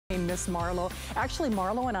Miss Marlo. Actually,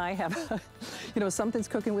 Marlo and I have, something's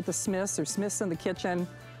cooking with the Smiths, or Smiths in the kitchen.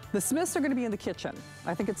 The Smiths are going to be in the kitchen.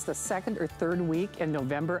 I think it's the 2nd or 3rd week in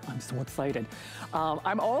November. I'm so excited.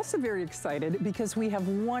 I'm also very excited because we have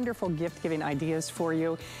wonderful gift-giving ideas for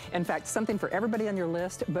you. In fact, something for everybody on your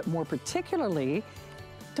list, but more particularly,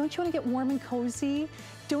 don't you want to get warm and cozy?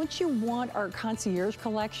 Don't you want our Concierge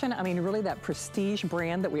collection? I mean, really that prestige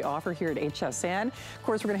brand that we offer here at HSN. Of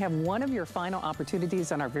course, we're gonna have one of your final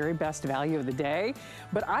opportunities on our very best value of the day,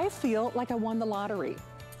 but I feel like I won the lottery.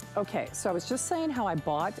 Okay, so I was just saying how I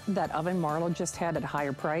bought that oven Marlo just had at a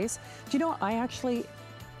higher price. Do you know, I actually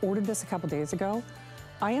ordered this a couple days ago.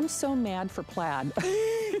 I am so mad for plaid.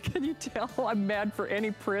 Can you tell I'm mad for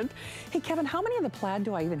any print? Hey, Kevin, how many of the plaid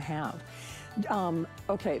do I even have?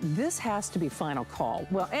 Okay, this has to be final call.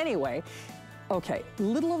 Well, anyway, okay,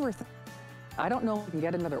 little over, I don't know if you can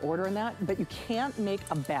get another order in that, but you can't make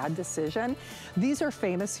a bad decision. These are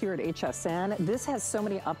famous here at HSN. This has so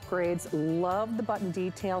many upgrades. Love the button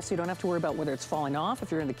detail, so you don't have to worry about whether it's falling off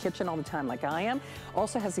if you're in the kitchen all the time like I am.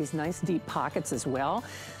 Also has these nice deep pockets as well.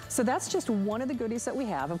 So that's just one of the goodies that we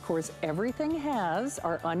have. Of course, everything has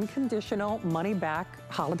our unconditional money-back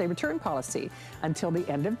holiday return policy until the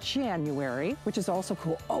end of January, which is also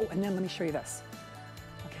cool. Oh, and then let me show you this.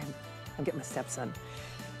 Okay, I'll get my steps in.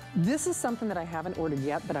 This is something that I haven't ordered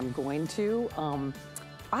yet, but I'm going to.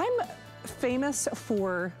 I'm famous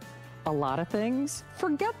for a lot of things.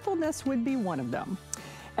 Forgetfulness would be one of them.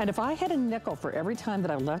 And if I had a nickel for every time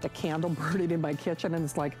that I left a candle burning in my kitchen and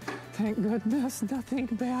it's like, thank goodness nothing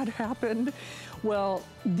bad happened. Well,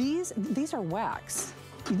 these are wax.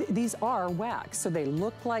 These are wax, so they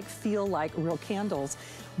look like, feel like real candles,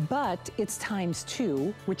 but it's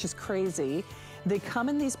 ×2, which is crazy. They come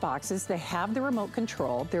in these boxes, they have the remote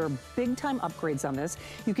control. There are big time upgrades on this.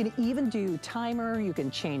 You can even do timer, you can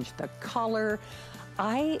change the color.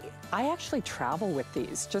 I actually travel with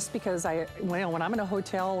these just because when I'm in a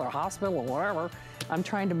hotel or hospital or wherever, I'm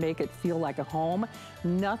trying to make it feel like a home.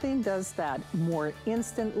 Nothing does that more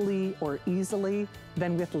instantly or easily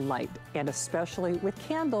than with light, and especially with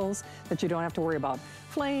candles that you don't have to worry about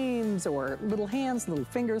flames or little hands, little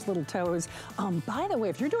fingers, little toes. By the way,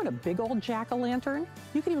 if you're doing a big old jack-o'-lantern,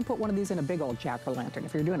 you can even put one of these in a big old jack-o'-lantern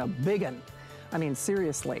if you're doing a big one. I mean,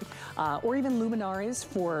 seriously. Or even luminaries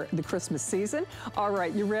for the Christmas season. All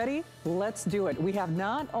right, you ready? Let's do it. We have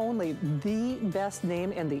not only the best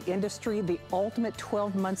name in the industry, the ultimate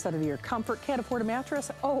 12 months out of the year comfort. Can't afford a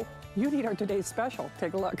mattress? Oh, you need our today's special.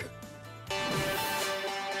 Take a look.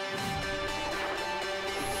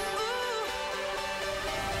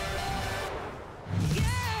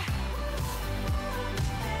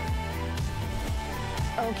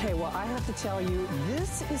 Okay, well, I have to tell you,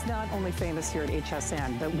 this is not only famous here at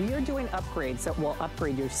HSN, but we are doing upgrades that will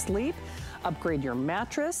upgrade your sleep, upgrade your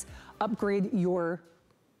mattress, upgrade your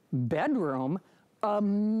bedroom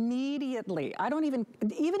immediately. I don't even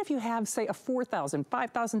if you have, say, a $4,000,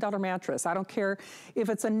 $5,000 mattress, I don't care if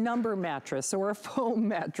it's a number mattress or a foam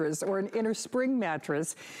mattress or an inner spring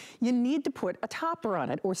mattress, you need to put a topper on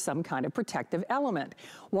it or some kind of protective element.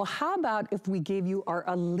 Well, how about if we gave you our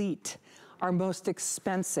elite, our most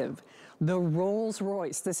expensive, the Rolls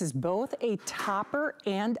Royce. This is both a topper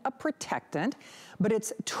and a protectant, but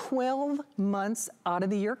it's 12 months out of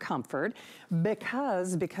the year comfort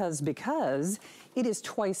because it is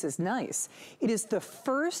twice as nice. It is the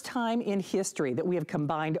first time in history that we have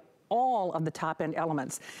combined all of the top-end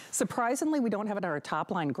elements. Surprisingly, we don't have it on our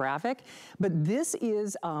top-line graphic, but this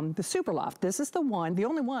is the Superloft. This is the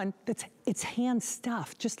only one it's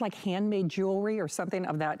hand-stuffed, just like handmade jewelry or something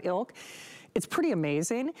of that ilk. It's pretty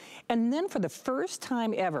amazing. And then for the first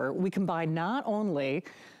time ever, we combine not only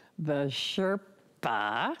the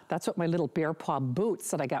Sherpa, that's what my little bear paw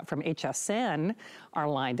boots that I got from HSN are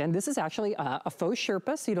lined in. This is actually a faux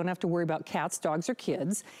Sherpa, so you don't have to worry about cats, dogs, or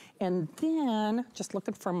kids. And then, just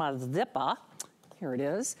looking for my zipper, here it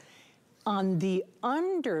is. On the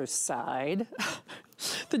underside,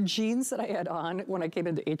 the jeans that I had on when I came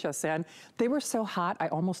into HSN, they were so hot, I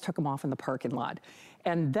almost took them off in the parking lot.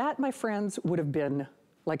 And that, my friends, would have been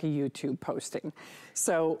like a YouTube posting.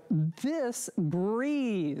 So this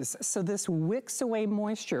breathes, so this wicks away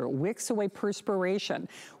moisture, wicks away perspiration,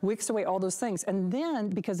 wicks away all those things. And then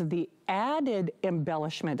because of the added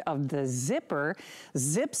embellishment of the zipper,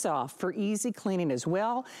 zips off for easy cleaning as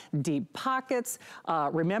well, deep pockets.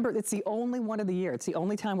 Remember, it's the only one of the year. It's the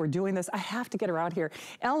only time we're doing this. I have to get her out here.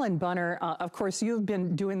 Ellen Bunner, of course, you've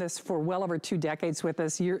been doing this for well over 2 decades with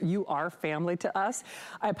us. You are family to us.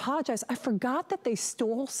 I apologize. I forgot that they store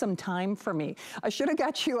stole some time from me. I should have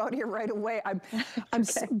got you out here right away.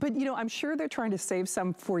 Okay. But you know, I'm sure they're trying to save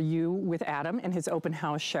some for you with Adam and his open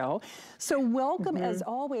house show. So welcome as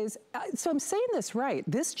always. So I'm saying this right.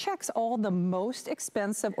 This checks all the most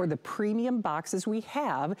expensive or the premium boxes we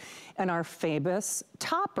have in our famous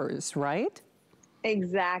toppers, right?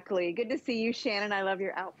 Exactly. Good to see you, Shannon. I love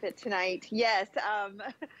your outfit tonight. Yes,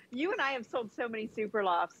 you and I have sold so many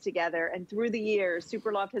Superlofts together, and through the years,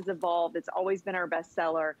 Superloft has evolved. It's always been our best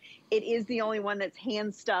seller. It is the only one that's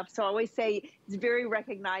hand stuffed, so I always say it's very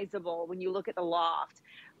recognizable when you look at the loft.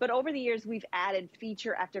 But over the years, we've added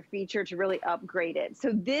feature after feature to really upgrade it.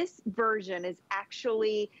 So this version is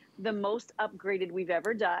actually the most upgraded we've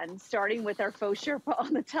ever done, starting with our faux Sherpa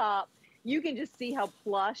on the top. You can just see how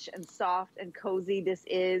plush and soft and cozy this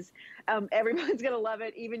is. Everyone's gonna love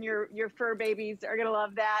it. Even your fur babies are gonna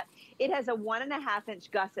love that. It has a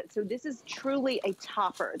 1.5-inch gusset. So this is truly a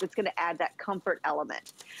topper that's gonna add that comfort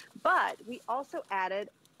element. But we also added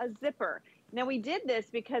a zipper. Now we did this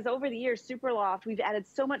because over the years, Superloft, we've added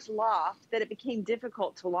so much loft that it became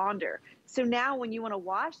difficult to launder. So now when you wanna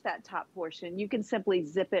wash that top portion, you can simply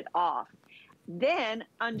zip it off. Then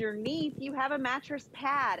underneath you have a mattress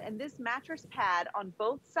pad, and this mattress pad on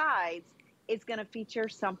both sides is going to feature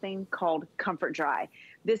something called Comfort Dry.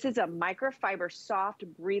 This is a microfiber, soft,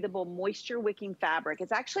 breathable, moisture wicking fabric.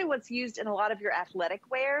 It's actually what's used in a lot of your athletic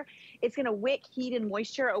wear. It's going to wick heat and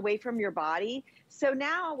moisture away from your body. So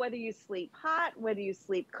now whether you sleep hot, whether you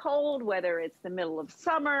sleep cold, whether it's the middle of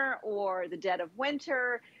summer or the dead of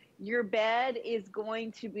winter, your bed is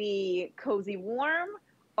going to be cozy warm,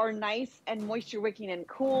 or nice and moisture wicking and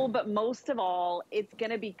cool, but most of all, it's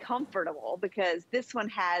gonna be comfortable because this one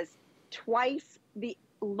has twice the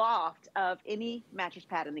loft of any mattress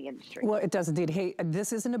pad in the industry. Well, it does indeed. Hey,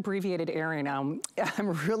 this is an abbreviated area now.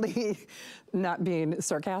 I'm really not being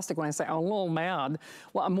sarcastic when I say I'm a little mad.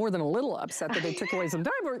 Well, I'm more than a little upset that they took away some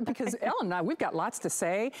time because Ellen and I, we've got lots to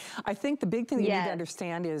say. I think the big thing that you need to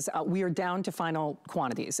understand is we are down to final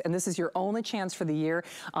quantities, and this is your only chance for the year.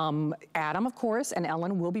 Adam, of course, and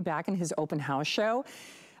Ellen will be back in his open house show.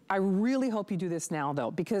 I really hope you do this now,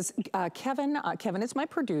 though, because Kevin is my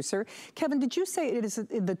producer. Kevin, did you say it is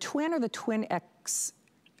the twin or the twin X?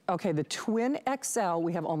 Okay, the twin XL,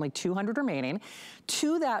 we have only 200 remaining.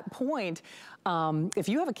 To that point, if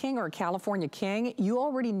you have a king or a California king, you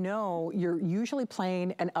already know you're usually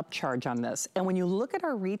paying an upcharge on this. And when you look at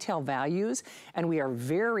our retail values, and we are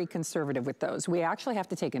very conservative with those, we actually have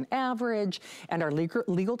to take an average, and our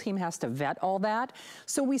legal team has to vet all that.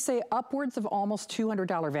 So we say upwards of almost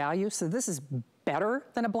 $200 value. So this is better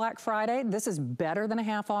than a Black Friday. This is better than a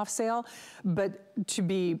half off sale. But to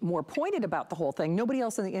be more pointed about the whole thing, nobody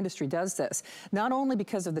else in the industry does this. Not only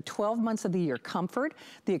because of the 12 months of the year comfort,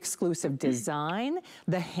 the exclusive design,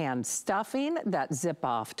 the hand stuffing, that zip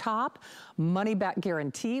off top, money back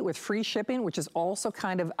guarantee with free shipping, which is also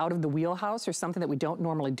kind of out of the wheelhouse or something that we don't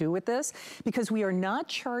normally do with this, because we are not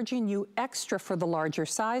charging you extra for the larger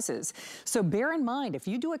sizes. So bear in mind, if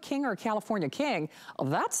you do a king or a California king,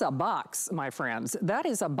 that's a box, my friends. That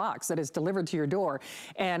is a box that is delivered to your door.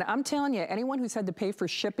 And I'm telling you, anyone who's had to pay for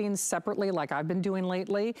shipping separately like I've been doing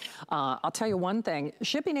lately, I'll tell you one thing,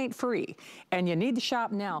 shipping ain't free, and you need to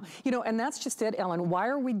shop now. You know, and that's just it, Ellen. Why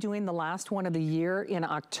are we doing the last one of the year in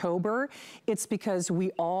October? It's because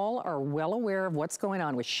we all are well aware of what's going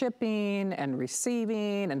on with shipping and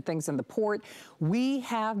receiving and things in the port. We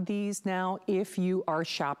have these now if you are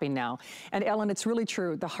shopping now. And Ellen, it's really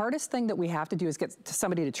true. The hardest thing that we have to do is get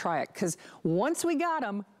somebody to try it, because once we got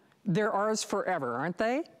them, they're ours forever, aren't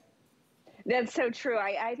they? That's so true.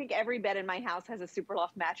 I think every bed in my house has a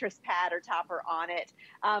Superloft mattress pad or topper on it.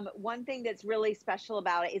 One thing that's really special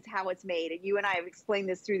about it is how it's made. And you and I have explained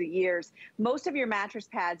this through the years. Most of your mattress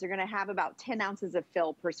pads are going to have about 10 ounces of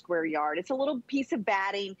fill per square yard. It's a little piece of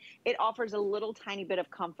batting. It offers a little tiny bit of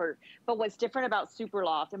comfort. But what's different about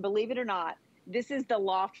Superloft, and believe it or not, this is the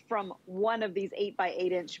loft from one of these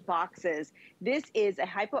 8x8-inch boxes. This is a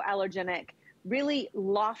hypoallergenic, really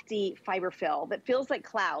lofty fiber fill that feels like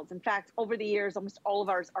clouds. In fact, over the years, almost all of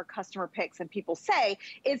ours are customer picks, and people say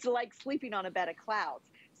it's like sleeping on a bed of clouds.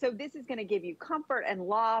 So this is going to give you comfort and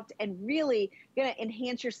loft and really going to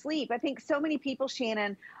enhance your sleep. I think so many people,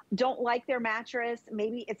 Shannon, don't like their mattress.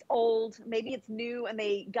 Maybe it's old, maybe it's new and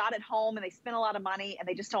they got it home and they spent a lot of money and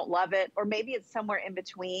they just don't love it. Or maybe it's somewhere in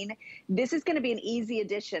between. This is gonna be an easy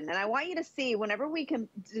addition. And I want you to see, whenever we can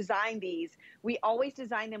design these, we always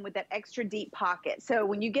design them with that extra deep pocket. So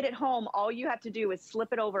when you get it home, all you have to do is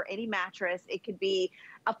slip it over any mattress. It could be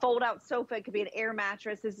a fold-out sofa, it could be an air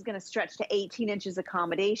mattress. This is gonna stretch to 18 inches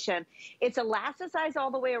accommodation. It's elasticized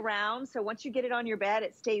all the way around, so once you get it on your bed,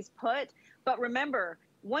 it stays put. But remember,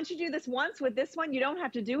 once you do this once with this one, you don't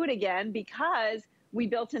have to do it again because we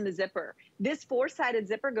built in the zipper. This 4-sided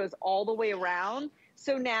zipper goes all the way around.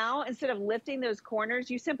 So now, instead of lifting those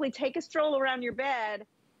corners, you simply take a stroll around your bed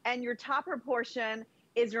and your topper portion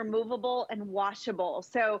is removable and washable.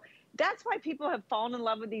 So that's why people have fallen in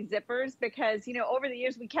love with these zippers, because, you know, over the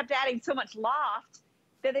years, we kept adding so much loft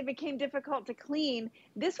that they became difficult to clean.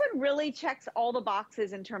 This one really checks all the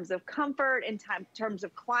boxes in terms of comfort, in terms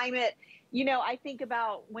of climate. You know, I think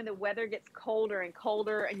about when the weather gets colder and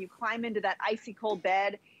colder and you climb into that icy cold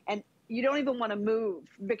bed and you don't even want to move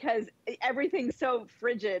because everything's so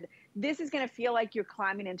frigid. This is going to feel like you're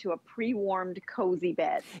climbing into a pre-warmed, cozy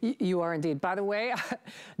bed. You are indeed. By the way,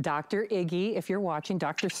 Dr. Iggy, if you're watching,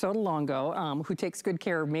 Dr. Sotolongo, who takes good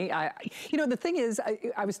care of me. You know, the thing is,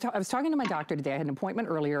 I was talking to my doctor today. I had an appointment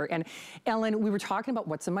earlier, and Ellen, we were talking about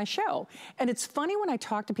what's in my show. And it's funny when I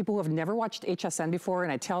talk to people who have never watched HSN before,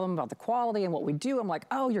 and I tell them about the quality and what we do. I'm like,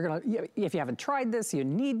 oh, you're gonna, if you haven't tried this, you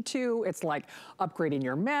need to. It's like upgrading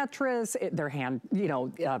your mattress. They're hand, you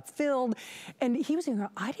know, filled. And he was saying,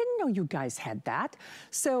 I didn't know you guys had that.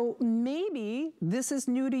 So maybe this is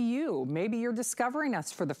new to you. Maybe you're discovering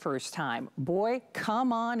us for the first time. Boy,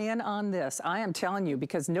 come on in on this. I am telling you,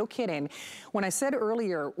 because no kidding, when I said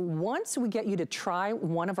earlier, once we get you to try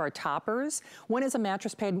one of our toppers, when is a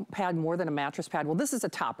mattress pad more than a mattress pad? Well, this is a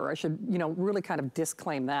topper. I should, you know, really kind of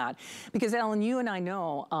disclaim that. Because Ellen, you and I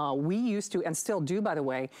know, we used to, and still do, by the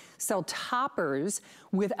way, sell toppers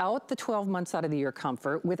without the 12 months out of the year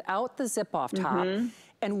comfort, without the zip off top.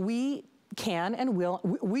 And we can and will,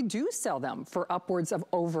 we do sell them for upwards of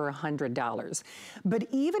over $100. But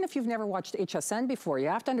even if you've never watched HSN before, you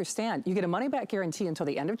have to understand, you get a money back guarantee until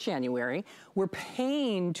the end of January. We're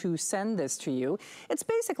paying to send this to you. It's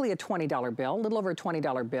basically a $20 bill, a little over a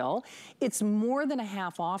 $20 bill. It's more than a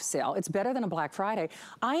half off sale. It's better than a Black Friday.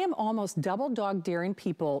 I am almost double dog daring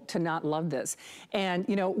people to not love this. And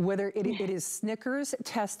you know, whether it is Snickers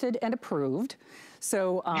tested and approved,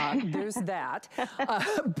 so there's that.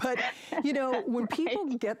 But, you know, when people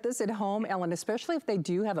get this at home, Ellen, especially if they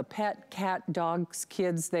do have a pet, cat, dogs,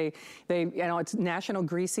 kids, they you know, it's National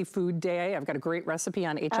Greasy Food Day. I've got a great recipe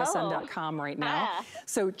on hsn.com right now.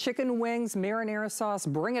 So chicken wings, marinara sauce,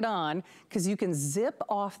 bring it on, because you can zip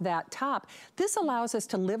off that top. This allows us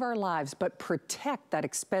to live our lives, but protect that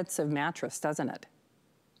expensive mattress, doesn't it?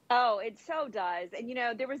 Oh, it so does. And, you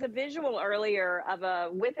know, there was a visual earlier of a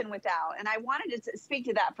with and without. And I wanted to speak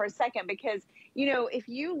to that for a second because, you know, if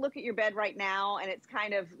you look at your bed right now and it's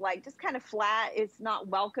kind of like just kind of flat, it's not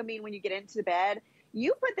welcoming when you get into the bed.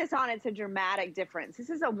 You put this on, it's a dramatic difference. This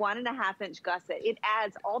is a 1.5-inch gusset. It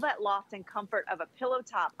adds all that loft and comfort of a pillow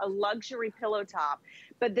top, a luxury pillow top,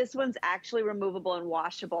 but this one's actually removable and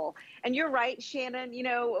washable. And you're right, Shannon, you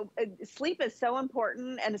know, sleep is so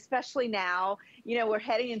important, and especially now, you know, we're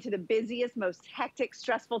heading into the busiest, most hectic,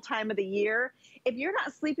 stressful time of the year. If you're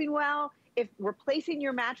not sleeping well, if replacing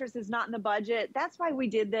your mattress is not in the budget, that's why we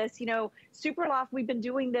did this. You know, Superloft, we've been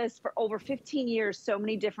doing this for over 15 years, so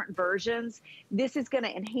many different versions. This is going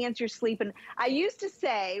to enhance your sleep. And I used to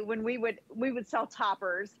say when we would sell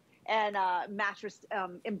toppers and mattress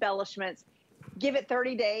embellishments, give it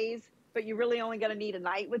 30 days, but you really only going to need a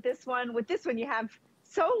night with this one. With this one, you have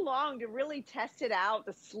so long to really test it out,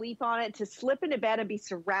 to sleep on it, to slip into bed and be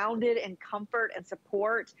surrounded in comfort and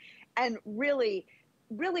support, and really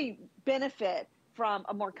benefit from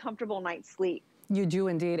a more comfortable night's sleep. You do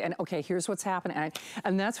indeed. And okay, here's what's happening.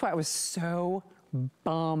 And that's why I was so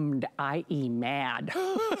bummed, i.e. mad.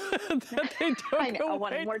 That they don't I know, I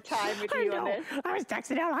wanted more time with you on this. I was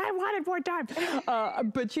texting out, I wanted more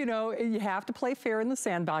time. But you know, you have to play fair in the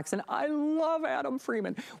sandbox, and I love Adam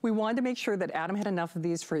Freeman. We wanted to make sure that Adam had enough of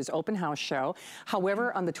these for his open house show.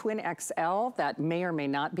 However, on the Twin XL, that may or may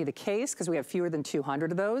not be the case, because we have fewer than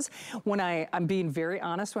 200 of those. When I'm being very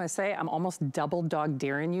honest when I say I'm almost double dog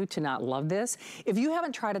daring you to not love this. If you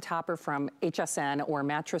haven't tried a topper from HSN or a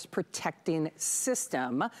mattress protecting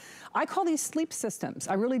system, I call these sleep systems.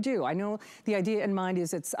 I really do. I know the idea in mind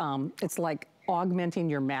is it's like augmenting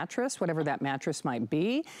your mattress, whatever that mattress might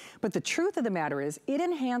be. But the truth of the matter is it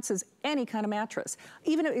enhances any kind of mattress.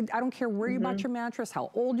 Even, I don't care where you bought your mattress, how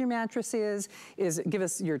old your mattress is give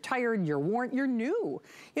us, you're tired, you're worn, you're new.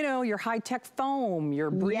 You know, your high-tech foam, your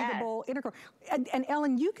breathable integral. And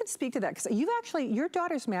Ellen, you can speak to that because you've actually, your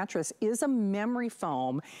daughter's mattress is a memory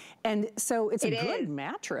foam. And so it's a good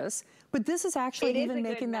mattress, but this is actually even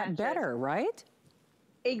making that better, right?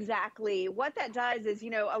 Exactly. What that does is,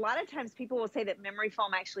 you know, a lot of times people will say that memory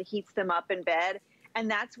foam actually heats them up in bed. And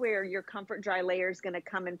that's where your comfort dry layer is going to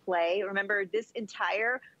come and play. Remember, this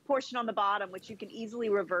entire portion on the bottom, which you can easily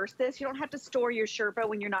reverse this. You don't have to store your Sherpa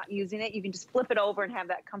when you're not using it. You can just flip it over and have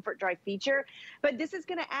that comfort dry feature. But this is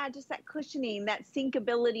going to add just that cushioning, that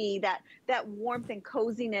sinkability, that warmth and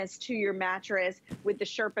coziness to your mattress with the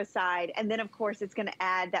Sherpa side. And then, of course, it's going to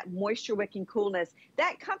add that moisture wicking coolness.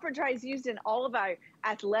 That comfort dry is used in all of our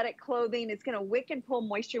athletic clothing. It's going to wick and pull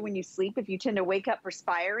moisture when you sleep if you tend to wake up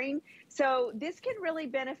perspiring. So this can really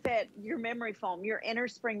benefit your memory foam, your inner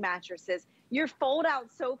spring mattresses, your fold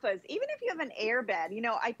out sofas, even if you have an air bed. You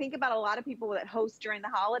know, I think about a lot of people that host during the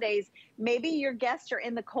holidays. Maybe your guests are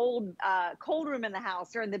in the cold room in the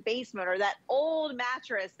house or in the basement, or that old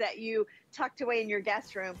mattress that you tucked away in your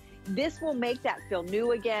guest room. This will make that feel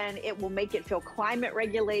new again. It will make it feel climate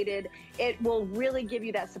regulated. It will really give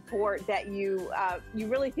you that support that you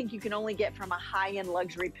really think you can only get from a high-end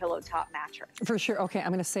luxury pillow top mattress. For sure. Okay, I'm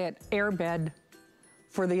going to say it. Air bed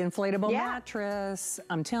for the inflatable mattress.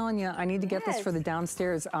 I'm telling you, I need to get this for the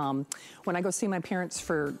downstairs. When I go see my parents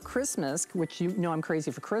for Christmas, which you know I'm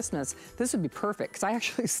crazy for Christmas, this would be perfect because I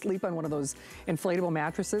actually sleep on one of those inflatable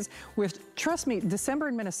mattresses with, trust me, December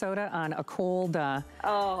in Minnesota on a cold, yeah,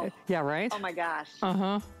 right? Oh my gosh.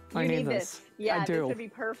 I need this. Yeah, I do. This would be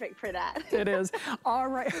perfect for that. It is. All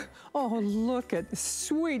right. Oh, look at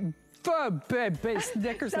sweet baby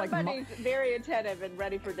Snickers. Somebody's very attentive and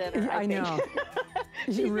ready for dinner. I know.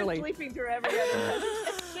 She's really been sleeping through every other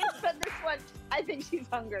but this one, I think she's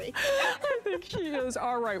hungry. I think she is.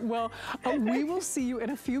 All right. Well, we will see you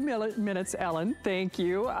in a few minutes, Ellen. Thank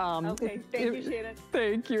you. Okay. Thank you, Shannon.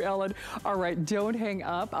 Thank you, Ellen. All right. Don't hang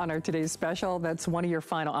up on our today's special. That's one of your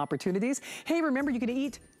final opportunities. Hey, remember, you can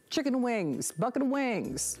eat chicken wings, bucket of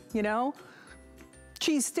wings, you know,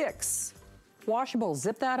 cheese sticks, washable,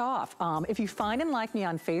 zip that off. If you find and like me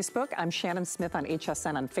on Facebook, I'm Shannon Smith on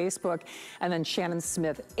HSN on Facebook, and then Shannon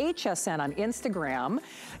Smith HSN on Instagram.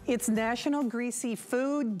 It's National Greasy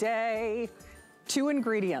Food Day. 2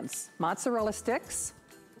 ingredients, mozzarella sticks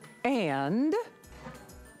and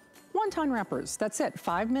wonton wrappers. That's it,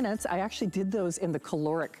 5 minutes. I actually did those in the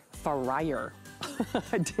caloric fryer.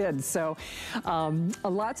 I did. So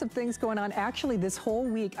lots of things going on. Actually, this whole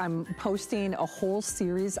week, I'm posting a whole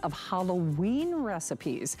series of Halloween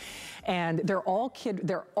recipes, and they're all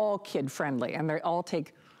kid friendly, and they all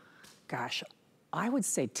take, gosh, I would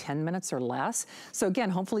say 10 minutes or less. So again,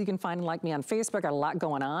 hopefully you can find and like me on Facebook. Got a lot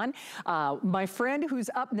going on. My friend who's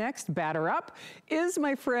up next, batter up, is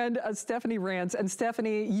my friend Stephanie Rance. And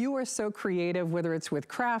Stephanie, you are so creative, whether it's with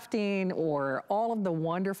crafting or all of the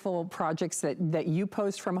wonderful projects that you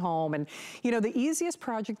post from home. And you know, the easiest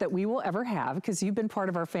project that we will ever have, because you've been part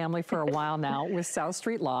of our family for a while now with South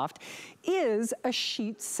Street Loft, is a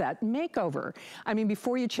sheet set makeover. I mean,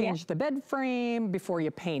 before you change the bed frame, before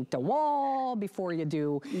you paint the wall, before you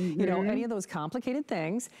do, you know, any of those complicated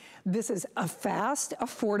things, this is a fast,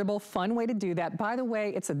 affordable, fun way to do that. By the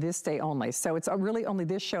way, it's a this day only. So it's really only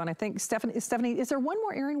this show. And I think, Stephanie, is there one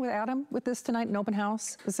more airing with Adam with this tonight in Open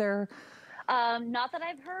House? Is there? Not that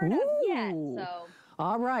I've heard of yet, so.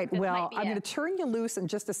 All right, well, I'm going to turn you loose in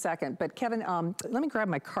just a second, but Kevin, let me grab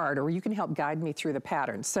my card, or you can help guide me through the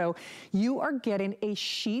pattern. So you are getting a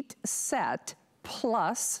sheet set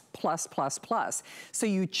plus. So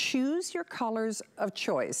you choose your colors of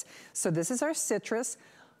choice. So this is our citrus.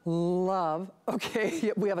 Love,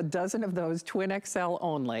 okay, we have a dozen of those, twin XL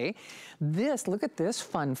only. This, look at this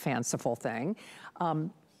fun, fanciful thing.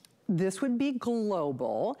 This would be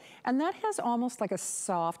global, and that has almost like a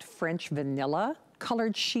soft French vanilla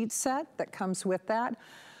colored sheet set that comes with that.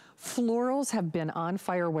 Florals have been on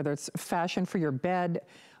fire, whether it's fashion for your bed.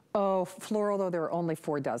 Oh, floral, though, there are only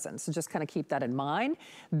 4 dozen, so just kind of keep that in mind.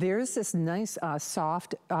 There's this nice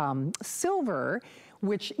soft silver,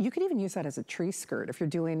 which you could even use that as a tree skirt if you're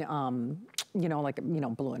doing, you know, like, you know,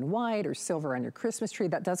 blue and white or silver on your Christmas tree.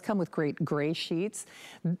 That does come with great gray sheets.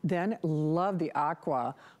 Then love the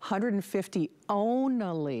aqua, 150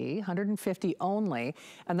 only,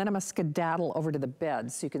 and then I'm gonna skedaddle over to the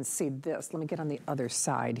bed so you can see this. Let me get on the other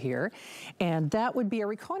side here. And that would be, are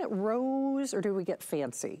we calling it rose or do we get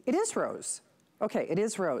fancy? It is rose. Okay, it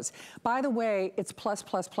is rose. By the way, it's plus,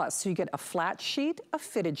 plus, plus. So you get a flat sheet, a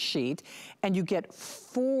fitted sheet, and you get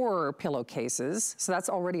 4 pillowcases. So that's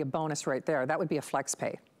already a bonus right there. That would be a flex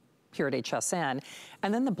pay here at HSN.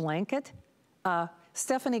 And then the blanket,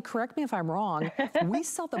 Stephanie, correct me if I'm wrong, we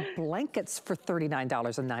sell the blankets for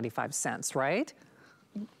 $39.95, right?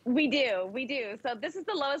 We do. So this is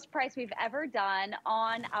the lowest price we've ever done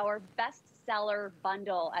on our bestseller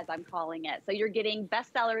bundle, as I'm calling it. So you're getting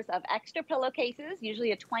bestsellers of extra pillowcases,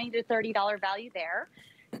 usually a $20 to $30 value there.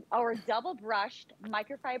 Our double brushed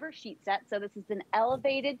microfiber sheet set. So this is an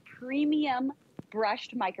elevated premium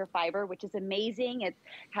brushed microfiber, which is amazing. It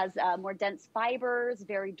has more dense fibers,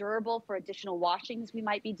 very durable for additional washings we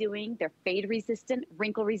might be doing. They're fade resistant,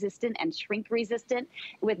 wrinkle resistant, and shrink resistant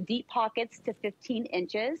with deep pockets to 15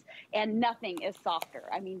 inches, and nothing is softer.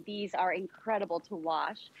 I mean, these are incredible to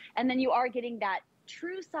wash. And then you are getting that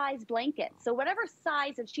true size blanket. So whatever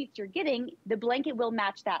size of sheets you're getting, the blanket will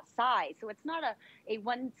match that size. So it's not a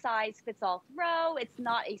one size fits all throw. It's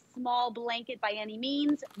not a small blanket by any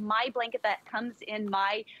means. My blanket that comes in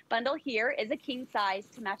my bundle here is a king size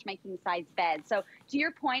to match my king size bed. So to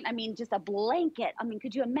your point, I mean, just a blanket. I mean,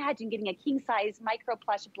 could you imagine getting a king size micro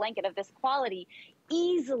plush blanket of this quality?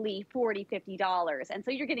 Easily $40, $50. And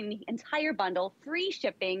so you're getting the entire bundle, free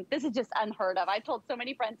shipping. This is just unheard of. I told so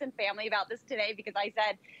many friends and family about this today because I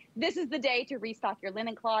said, this is the day to restock your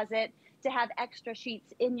linen closet, to have extra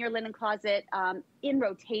sheets in your linen closet in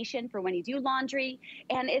rotation for when you do laundry.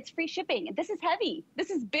 And it's free shipping. This is heavy.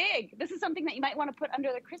 This is big. This is something that you might want to put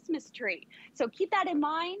under the Christmas tree. So keep that in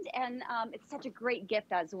mind. And it's such a great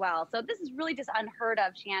gift as well. So this is really just unheard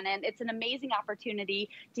of, Shannon. It's an amazing opportunity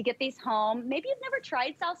to get these home. Maybe you've never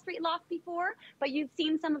tried South Street Loft before, but you've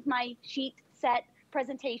seen some of my sheet set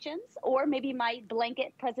presentations or maybe my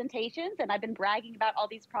blanket presentations, and I've been bragging about all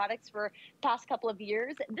these products for the past couple of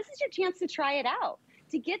years. This is your chance to try it out,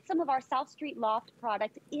 to get some of our South Street Loft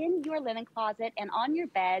product in your linen closet and on your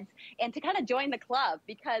beds, and to kind of join the club,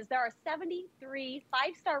 because there are 73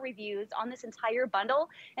 5-star reviews on this entire bundle.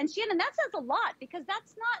 And Shannon, that says a lot, because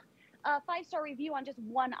that's not a 5-star review on just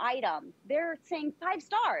one item. They're saying 5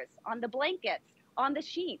 stars on the blankets, on the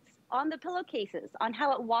sheets, on the pillowcases, on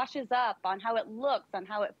how it washes up, on how it looks, on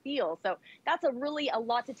how it feels. So that's really a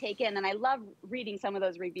lot to take in, and I love reading some of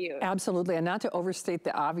those reviews. Absolutely, and not to overstate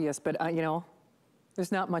the obvious, but you know,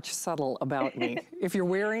 there's not much subtle about me. If you're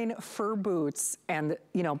wearing fur boots and,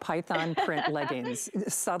 you know, python print leggings,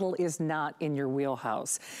 subtle is not in your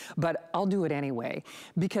wheelhouse. But I'll do it anyway,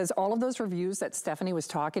 because all of those reviews that Stephanie was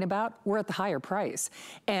talking about were at the higher price.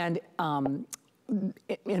 And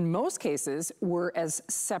in most cases, we're as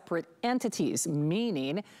separate entities,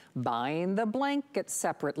 meaning buying the blanket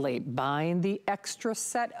separately, buying the extra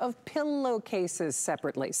set of pillowcases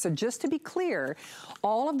separately. So just to be clear,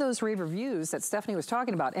 all of those rave reviews that Stephanie was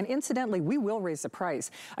talking about, and incidentally, we will raise the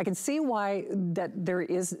price. I can see why that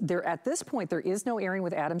at this point, there is no airing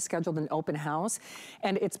with Adam scheduled an open house,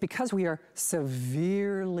 and it's because we are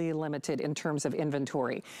severely limited in terms of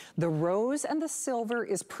inventory. The rose and the silver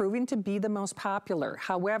is proving to be the most popular.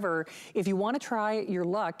 However, if you want to try your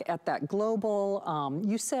luck at that global,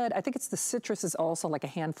 you said, I think it's the citrus is also like a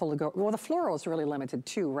handful ago. Well, the floral is really limited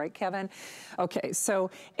too, right, Kevin? Okay, so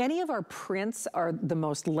any of our prints are the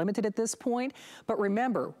most limited at this point, but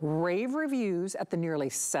remember, rave reviews at the nearly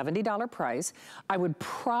 $70 price. I would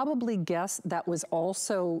probably guess that was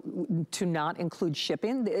also to not include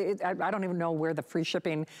shipping. I don't even know where the free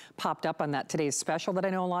shipping popped up on that today's special that I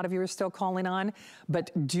know a lot of you are still calling on, but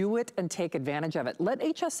do it and take advantage of it. Let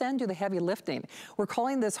HSN do the heavy lifting. We're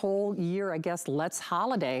calling this whole year, I guess, Let's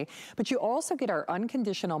Holiday, but you also get our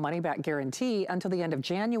unconditional money-back guarantee until the end of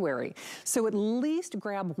January. So at least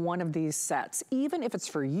grab one of these sets, even if it's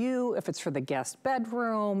for you, if it's for the guest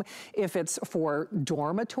bedroom, if it's for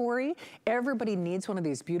dormitory. Everybody needs one of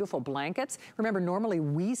these beautiful blankets. Remember, normally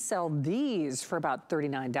we sell these for about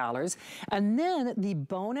 $39. And then the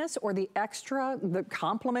bonus or the extra, the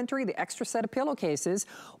complimentary, the extra set of pillowcases,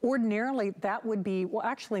 ordinarily that would be, well,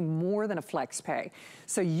 actually more than a flex pay.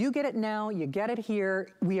 So you get it now, you get it here.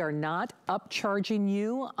 We are not upcharging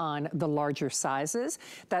you on the larger sizes.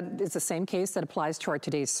 That is the same case that applies to our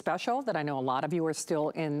today's special that I know a lot of you are still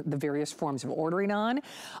in the various forms of ordering on.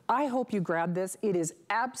 I hope you grab this. It is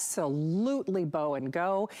absolutely bow and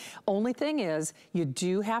go. Only thing is, you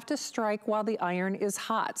do have to strike while the iron is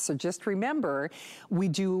hot. So just remember, we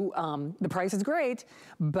do, the price is great,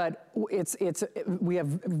 but we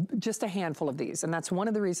have just a handful handful of these, and that's one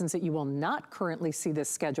of the reasons that you will not currently see this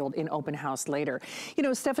scheduled in open house later. You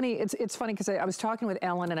know, Stephanie, it's funny because I was talking with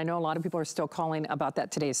Ellen, and I know a lot of people are still calling about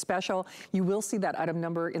that today's special. You will see that item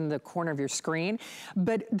number in the corner of your screen,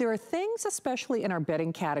 but there are things, especially in our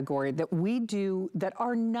bedding category, that we do that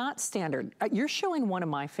are not standard. You're showing one of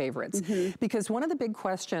my favorites, because one of the big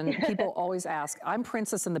questions people always ask, I'm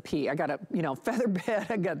Princess in the Pea. I got a, you know, feather bed,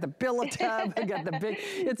 I got the pillow tub, I got the big,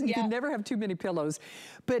 you can never have too many pillows.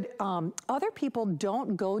 But other people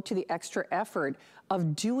don't go to the extra effort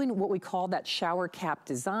of doing what we call that shower cap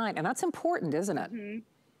design, and that's important, isn't it?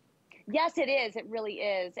 Yes, it is. It really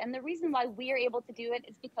is. And the reason why we are able to do it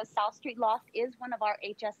is because South Street Loft is one of our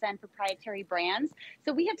HSN proprietary brands.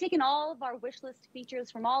 So we have taken all of our wish list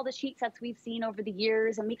features from all the sheet sets we've seen over the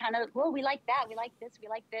years, and we kind of, well, we like that, we like this, we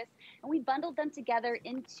like this, and we bundled them together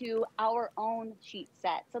into our own sheet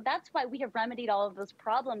set. So that's why we have remedied all of those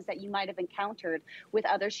problems that you might have encountered with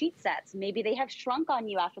other sheet sets. Maybe they have shrunk on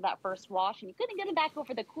you after that first wash and you couldn't get them back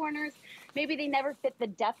over the corners. Maybe they never fit the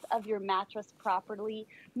depth of your mattress properly.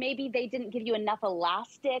 Maybe they didn't give you enough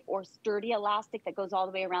elastic or sturdy elastic that goes all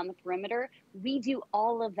the way around the perimeter. We do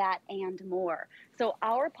all of that and more. So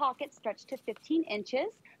our pockets stretch to 15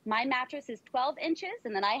 inches. My mattress is 12 inches,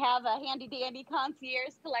 and then I have a handy dandy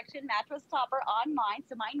Concierge collection mattress topper on mine.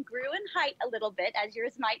 So mine grew in height a little bit, as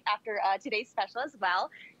yours might after today's special as well.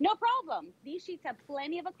 No problem. These sheets have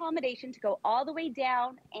plenty of accommodation to go all the way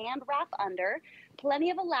down and wrap under. Plenty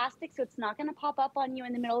of elastic, so it's not going to pop up on you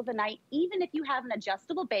in the middle of the night, even if you have an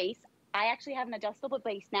adjustable base. I actually have an adjustable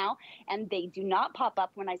base now, and they do not pop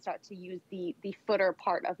up when I start to use the footer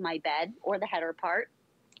part of my bed or the header part.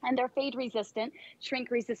 And they're fade resistant, shrink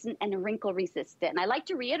resistant, and wrinkle resistant. And I like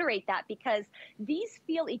to reiterate that because these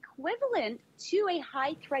feel equivalent to a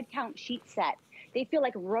high thread count sheet set. They feel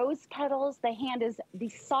like rose petals. The hand is the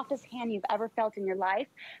softest hand you've ever felt in your life.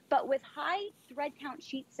 But with high thread count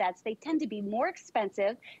sheet sets, they tend to be more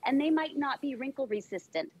expensive, and they might not be wrinkle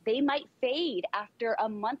resistant. They might fade after a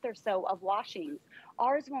month or so of washings.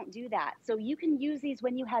 Ours won't do that. So you can use these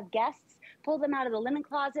when you have guests. Pull them out of the linen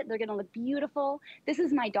closet. They're going to look beautiful. This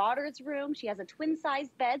is my daughter's room. She has a twin size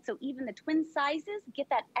bed. So even the twin sizes get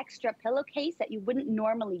that extra pillowcase that you wouldn't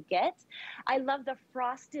normally get. I love the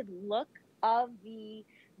frosted look of the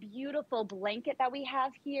beautiful blanket that we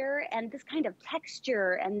have here, and this kind of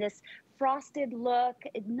texture and this frosted look.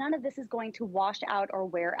 None of this is going to wash out or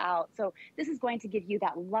wear out. So this is going to give you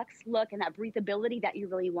that luxe look and that breathability that you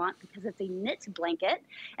really want, because it's a knit blanket.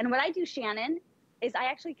 And what I do, Shannon, is I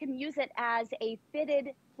actually can use it as a fitted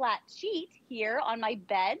flat sheet here on my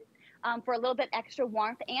bed for a little bit extra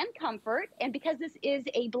warmth and comfort. And because this is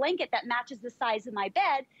a blanket that matches the size of my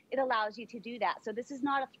bed, it allows you to do that. So this is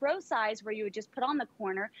not a throw size where you would just put on the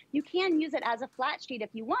corner. You can use it as a flat sheet if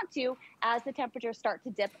you want to, as the temperatures start to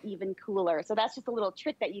dip even cooler. So that's just a little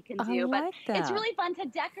trick that you can do. Like but it's really fun to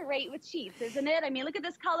decorate with sheets, isn't it? I mean, look at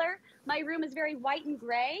this color. My room is very white and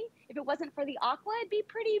gray. If it wasn't for the aqua, it'd be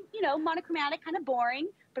pretty, you know, monochromatic, kind of boring.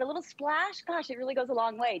 But a little splash, gosh, it really goes a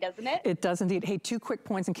long way, doesn't it? It does indeed. Hey, 2 quick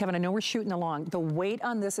points, and Kevin, I know we're shooting along. The weight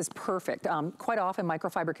on this is perfect. Quite often,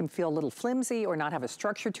 microfiber can feel a little flimsy or not have a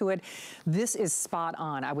structure to it. This is spot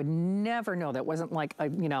on. I would never know that wasn't like a,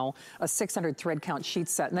 you know, a 600 thread count sheet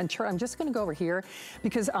set. And then I'm just gonna go over here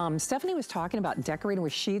because Stephanie was talking about decorating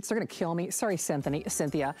with sheets. They're gonna kill me. Sorry,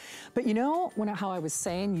 Cynthia. But you know how I was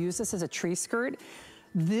saying use this as a tree skirt?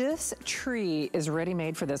 This tree is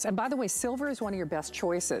ready-made for this. And by the way, silver is one of your best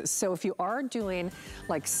choices. So if you are doing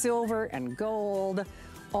like silver and gold,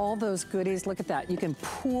 all those goodies, look at that. You can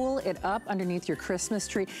pull it up underneath your Christmas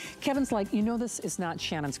tree. Kevin's like, you know, this is not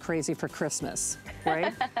Shannon's crazy for Christmas,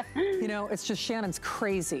 right? You know, it's just Shannon's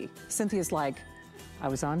crazy. Cynthia's like, I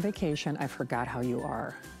was on vacation, I forgot how you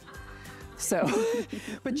are. So,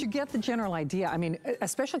 but you get the general idea. I mean,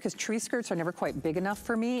 especially because tree skirts are never quite big enough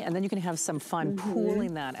for me, and then you can have some fun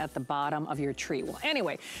pooling that at the bottom of your tree. Well,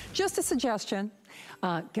 anyway, just a suggestion.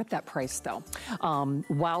 Get that price though,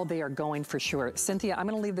 while they are going for sure. Cynthia, I'm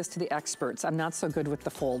gonna leave this to the experts. I'm not so good with the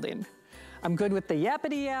folding. I'm good with the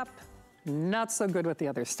yappity yap, not so good with the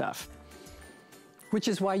other stuff, which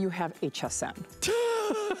is why you have HSN.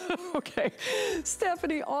 Okay,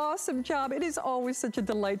 Stephanie, awesome job. It is always such a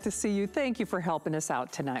delight to see you. Thank you for helping us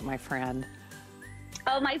out tonight, my friend.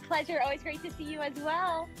 Oh, my pleasure. Always great to see you as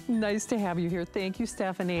well. Nice to have you here. Thank you,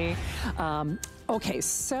 Stephanie. Okay,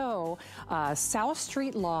 so South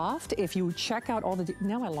Street Loft, if you check out all the,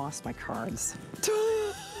 now I lost my cards.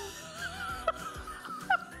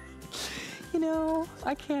 You know,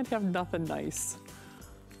 I can't have nothing nice.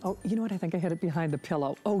 Oh, you know what? I think I had it behind the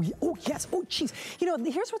pillow. Oh, yes. Oh, geez. You know,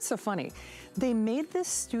 here's what's so funny. They made this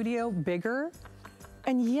studio bigger,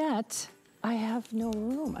 and yet I have no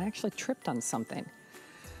room. I actually tripped on something.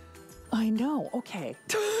 I know, okay.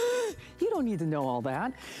 You don't need to know all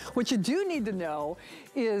that. What you do need to know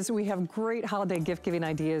is we have great holiday gift giving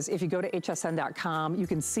ideas. If you go to hsn.com, you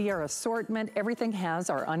can see our assortment. Everything has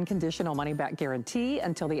our unconditional money back guarantee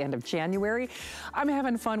until the end of January. I'm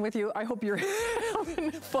having fun with you. I hope you're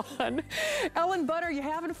having fun. Ellen Butt, are you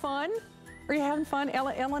having fun? Are you having fun?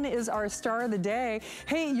 Ellen is our star of the day.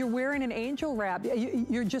 Hey, you're wearing an angel wrap.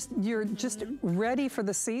 You're just ready for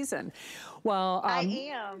the season. Well,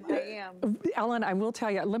 I am. Ellen, I will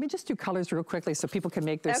tell you, let me just do colors real quickly so people can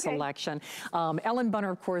make their selection. Ellen Bunner,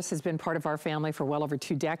 of course, has been part of our family for well over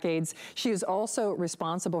 2 decades. She is also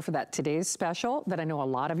responsible for that Today's Special that I know a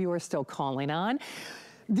lot of you are still calling on.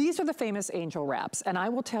 These are the famous angel wraps, and I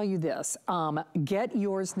will tell you this, get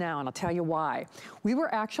yours now, and I'll tell you why. We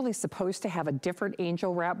were actually supposed to have a different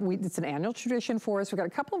angel wrap. It's an annual tradition for us. We've got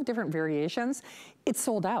a couple of different variations. It's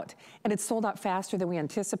sold out, and it's sold out faster than we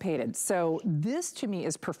anticipated. So this, to me,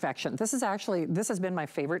 is perfection. This has been my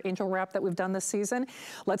favorite angel wrap that we've done this season.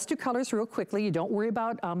 Let's do colors real quickly. You don't worry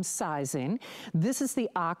about sizing. This is the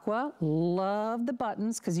aqua. Love the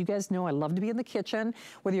buttons, because you guys know I love to be in the kitchen,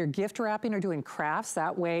 whether you're gift wrapping or doing crafts.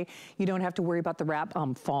 That way you don't have to worry about the wrap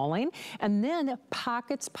falling. And then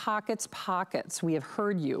pockets, pockets, pockets. We have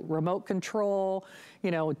heard you. Remote control,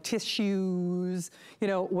 you know, tissues, you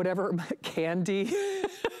know, whatever, candy.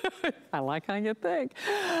 I like how you think.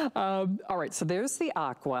 All right, so there's the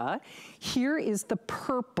aqua. Here is the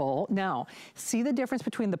purple. Now, see the difference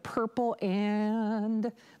between the purple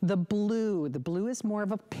and the blue. The blue is more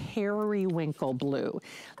of a periwinkle blue.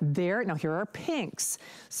 There, now here are pinks.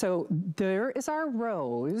 So there is our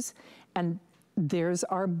rose, and there's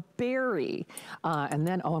our berry. And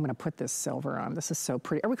then, oh, I'm gonna put this silver on. This is so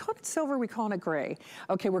pretty. Are we calling it silver or are we calling it gray?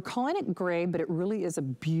 Okay, we're calling it gray, but it really is a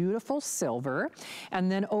beautiful silver.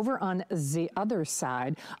 And then over on the other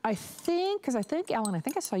side, I think, Ellen, I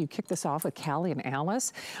think I saw you kick this off with Callie and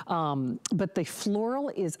Alice, but the floral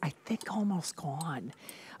is, I think, almost gone.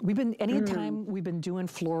 We've been, anytime we've been doing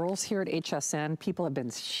florals here at HSN, people have been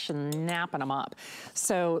snapping them up.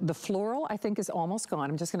 So the floral, I think, is almost gone.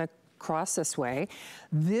 I'm just gonna cross this way.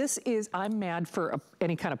 This is, I'm mad for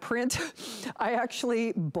any kind of print. I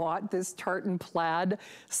actually bought this tartan plaid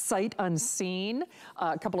sight unseen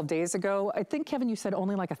a couple of days ago. I think, Kevin, you said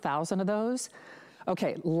only like 1,000 of those.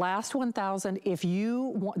 Okay, last 1,000. If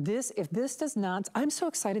you want this, if this does not, I'm so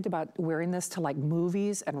excited about wearing this to like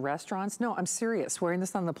movies and restaurants. No, I'm serious, wearing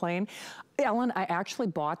this on the plane. Ellen, I actually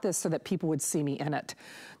bought this so that people would see me in it.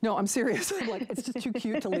 No, I'm serious. I'm like, it's just too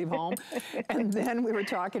cute to leave home. And then we were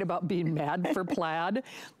talking about being mad for plaid.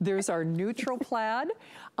 There's our neutral plaid.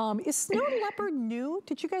 Is Snow Leopard new?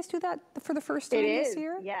 Did you guys do that for the first time this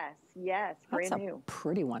year? Yes, yes, brand new. That's a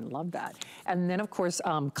pretty one, love that. And then of course,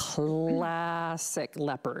 classic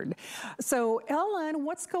leopard. So Ellen,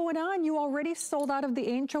 what's going on? You already sold out of the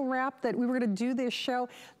angel wrap that we were gonna do this show.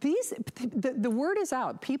 The word is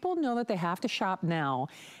out. People know that they have to shop now.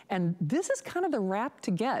 And this is kind of the wrap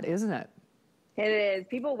to get, isn't it? It is.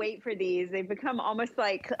 People wait for these. They've become almost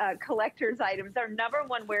like collector's items. They're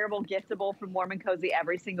 #1 wearable giftable from Warm and Cozy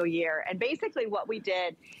every single year. And basically what we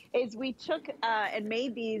did is we took and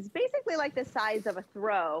made these basically like the size of a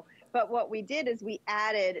throw. But what we did is we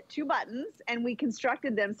added 2 buttons and we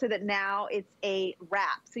constructed them so that now it's a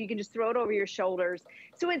wrap. So you can just throw it over your shoulders.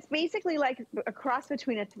 So it's basically like a cross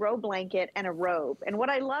between a throw blanket and a robe. And what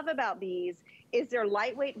I love about these is they're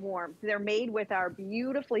lightweight warmth. They're made with our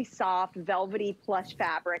beautifully soft, velvety plush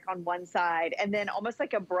fabric on one side, and then almost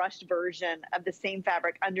like a brushed version of the same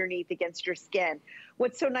fabric underneath against your skin.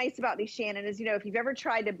 What's so nice about these, Shannon, is, you know, if you've ever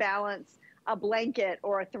tried to balance a blanket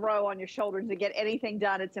or a throw on your shoulders to get anything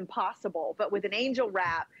done, it's impossible. But with an angel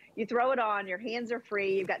wrap, you throw it on, your hands are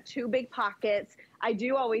free, you've got 2 big pockets. I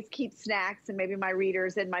do always keep snacks and maybe my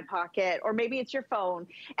readers in my pocket, or maybe it's your phone.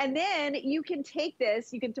 And then you can take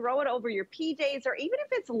this, you can throw it over your PJs, or even if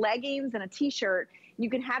it's leggings and a t-shirt, you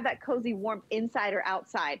can have that cozy warmth inside or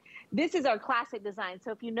outside. This is our classic design.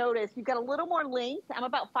 So if you notice, you've got a little more length. I'm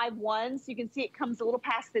about 5'1", so you can see it comes a little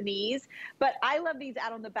past the knees. But I love these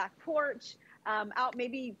out on the back porch, out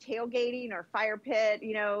maybe tailgating or fire pit,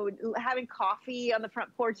 you know, having coffee on the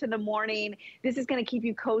front porch in the morning. This is going to keep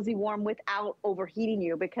you cozy warm without overheating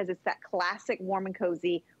you, because it's that classic Warm and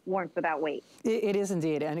Cozy warmth without weight. It is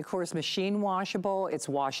indeed. And of course, machine washable, it's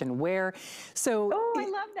wash and wear. So oh, I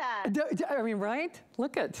love that. I mean, right?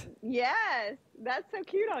 Look at. Yes, that's so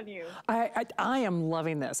cute on you. I am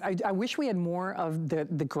loving this. I wish we had more of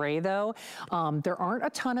the gray though. There aren't a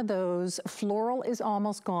ton of those. Floral is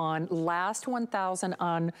almost gone. Last 1,000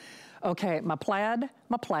 on Okay, my plaid.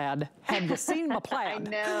 Have you seen my plaid? I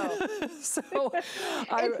know. So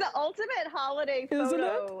it's the ultimate holiday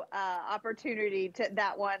photo opportunity, to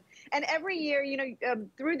that one. And every year, you know,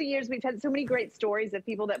 through the years, we've had so many great stories of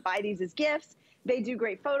people that buy these as gifts. They do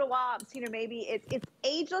great photo ops. You know, maybe it's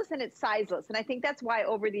ageless and it's sizeless. And I think that's why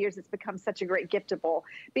over the years it's become such a great giftable,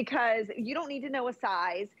 because you don't need to know a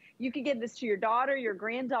size. You can give this to your daughter, your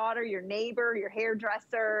granddaughter, your neighbor, your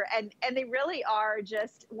hairdresser. And they really are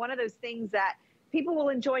just one of those things that people will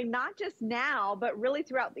enjoy, not just now, but really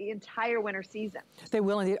throughout the entire winter season. They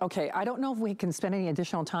will indeed. Okay, I don't know if we can spend any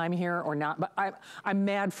additional time here or not, but I'm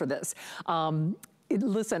mad for this.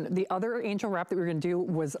 Listen, the other angel wrap that we were gonna do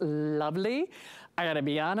was lovely. I gotta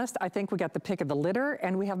be honest, I think we got the pick of the litter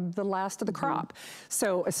and we have the last of the crop.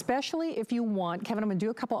 So especially if you want, Kevin, I'm gonna do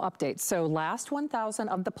a couple updates. So last 1,000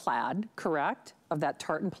 of the plaid, correct? Of that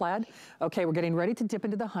tartan plaid. Okay, we're getting ready to dip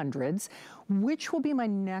into the hundreds. Which will be my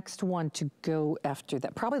next one to go after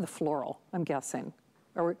that? Probably the floral, I'm guessing.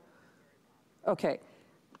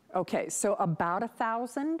 Okay, so about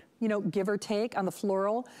 1,000, you know, give or take on the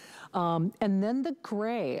floral. And then the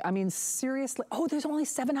gray, I mean, seriously, oh, there's only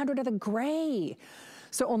 700 of the gray.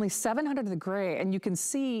 So only 700 of the gray, and you can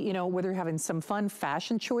see, you know, whether you're having some fun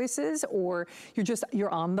fashion choices or you're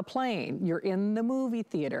on the plane, you're in the movie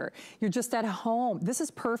theater, you're just at home. This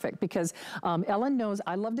is perfect because Ellen knows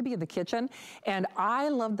I love to be in the kitchen, and I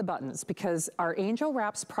love the buttons because our angel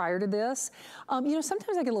wraps prior to this, you know,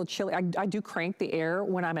 sometimes I get a little chilly. I do crank the air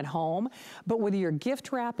when I'm at home, but whether you're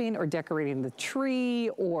gift wrapping or decorating the tree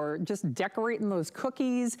or just decorating those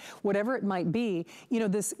cookies, whatever it might be, you know,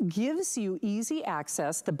 this gives you easy access.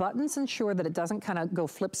 The buttons ensure that it doesn't kind of go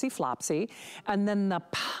flipsy-flopsy. And then the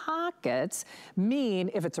pockets mean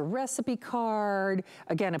if it's a recipe card,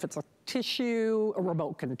 again, if it's a tissue, a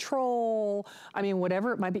remote control, I mean,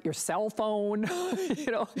 whatever it might be, your cell phone,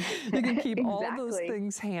 you know, you can keep all those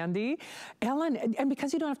things handy. Ellen, and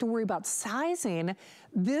because you don't have to worry about sizing,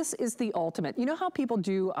 this is the ultimate. You know how people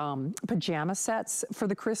do pajama sets for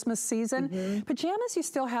the Christmas season? Pajamas, you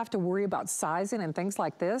still have to worry about sizing and things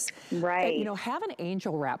like this. Right. And, you know, have an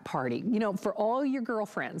angel wrap party, you know, for all your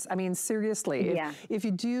girlfriends. I mean, seriously, if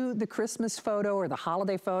you do the Christmas photo or the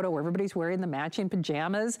holiday photo where everybody's wearing the matching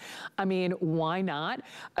pajamas, I mean, why not?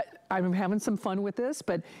 I'm having some fun with this,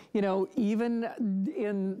 but you know, even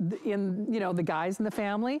in you know, the guys in the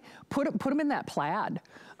family, put them in that plaid.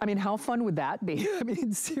 I mean, how fun would that be? I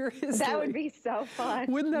mean, seriously. That would be so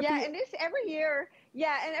fun. Wouldn't that be? And this every year,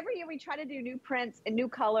 and every year we try to do new prints and new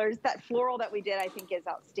colors. That floral that we did, I think, is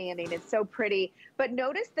outstanding. It's so pretty. But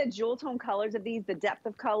notice the jewel tone colors of these, the depth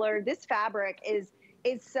of color. This fabric is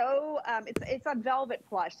so, it's a velvet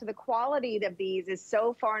plush. So the quality of these is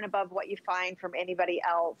so far and above what you find from anybody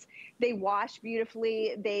else. They wash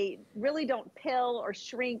beautifully. They really don't pill or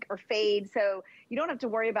shrink or fade. So you don't have to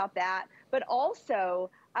worry about that. But also,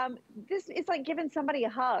 this is like giving somebody a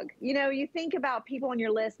hug. You know, you think about people on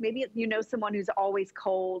your list, maybe you know someone who's always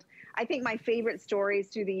cold. I think my favorite stories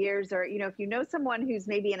through the years are, you know, if you know someone who's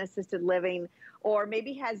maybe in assisted living or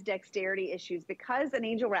maybe has dexterity issues, because an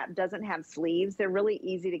angel wrap doesn't have sleeves, they're really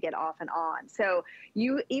easy to get off and on. So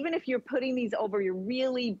even if you're putting these over your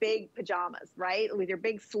really big pajamas, right, with your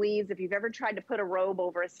big sleeves, if you've ever tried to put a robe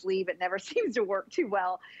over a sleeve, it never seems to work too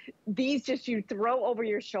well. These just you throw over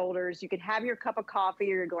your shoulders. You can have your cup of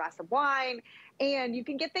coffee or your glass of wine, and you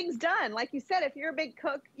can get things done. Like you said, if you're a big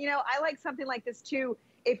cook, you know, I like something like this too.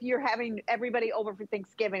 If you're having everybody over for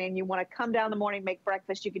Thanksgiving and you want to come down in the morning, make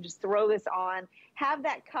breakfast, you can just throw this on, have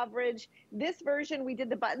that coverage. This version, we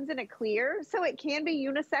did the buttons in a clear, so it can be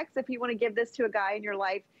unisex if you want to give this to a guy in your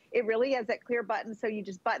life. It really has that clear button, so you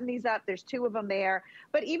just button these up. There's 2 of them there.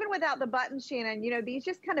 But even without the buttons, Shannon, you know, these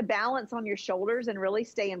just kind of balance on your shoulders and really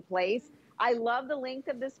stay in place. I love the length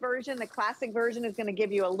of this version. The classic version is going to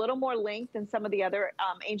give you a little more length than some of the other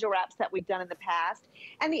angel wraps that we've done in the past.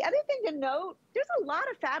 And the other thing to note, there's a lot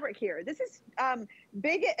of fabric here. This is as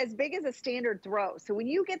big as a standard throw. So when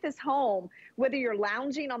you get this home, whether you're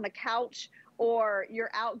lounging on the couch or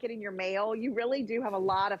you're out getting your mail, you really do have a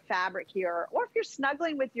lot of fabric here. Or if you're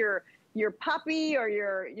snuggling with your puppy or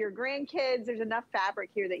your grandkids, there's enough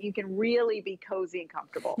fabric here that you can really be cozy and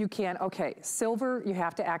comfortable. You can. Okay, silver, you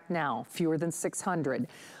have to act now, fewer than 600.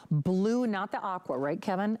 Blue, not the aqua, right,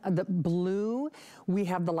 Kevin? The blue, we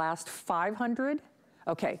have the last 500.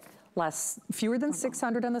 Okay, fewer than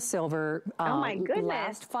 600 on the silver. Oh my goodness.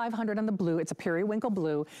 Last 500 on the blue. It's a periwinkle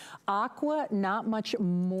blue. Aqua, not much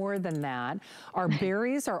more than that. Our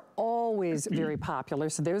berries are always very popular.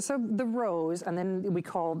 So there's the rose, and then we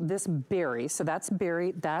call this berry. So that's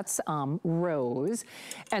berry, that's rose.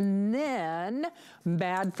 And then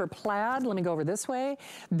bad for plaid, let me go over this way.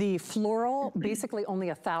 The floral, basically only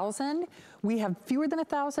 1,000. We have fewer than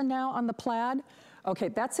 1,000 now on the plaid. Okay,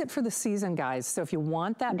 that's it for the season, guys. So if you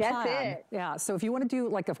want that plaid, yeah, so if you want to do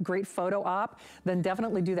like a great photo op, then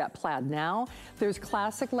definitely do that plaid. Now, there's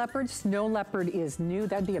classic leopard. Snow leopard is new.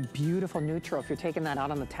 That'd be a beautiful neutral if you're taking that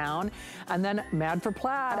out on the town. And then mad for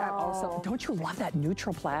plaid. Also, don't you love that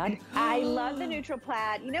neutral plaid? I love the neutral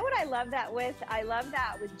plaid. You know what I love that with? I love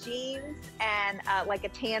that with jeans and like a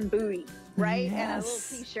tan bootie, right? Yes. And a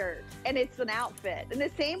little t-shirt. And it's an outfit. And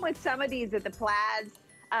the same with some of these at the plaids.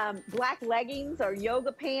 Black leggings or yoga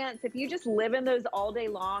pants, if you just live in those all day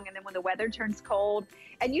long, and then when the weather turns cold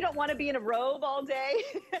and you don't want to be in a robe all day,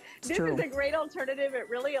 this is a great alternative. It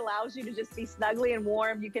really allows you to just be snugly and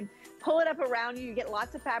warm. You can pull it up around you. You get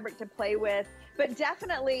lots of fabric to play with. But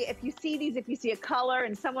definitely, if you see these, if you see a color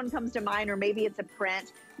and someone comes to mind, or maybe it's a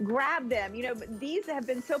print, grab them. You know, these have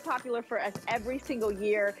been so popular for us every single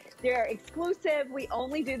year. They're exclusive. We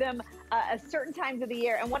only do them at certain times of the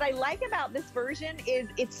year. And what I like about this version is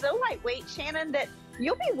it's so lightweight, Shannon, that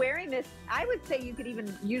you'll be wearing this. I would say you could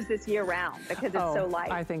even use this year round because it's so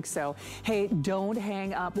light. I think so. Hey, don't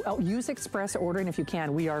hang up. Use express ordering if you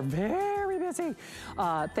can. We are very busy.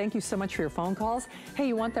 Thank you so much for your phone calls. Hey,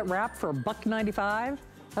 you want that wrap for $1.95?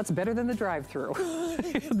 That's better than the drive-through.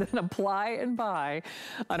 Then apply and buy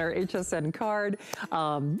on our HSN card.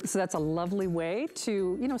 So that's a lovely way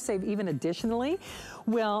to, you know, save even additionally.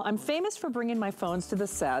 Well, I'm famous for bringing my phones to the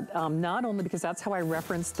set, not only because that's how I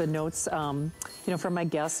reference the notes, you know, from my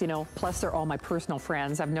guests, you know, plus they're all my personal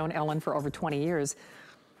friends. I've known Ellen for over 20 years,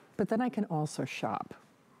 but then I can also shop.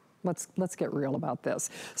 Let's get real about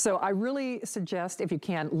this. So I really suggest, if you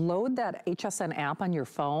can, load that HSN app on your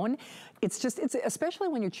phone. It's especially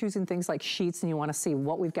when you're choosing things like sheets and you want to see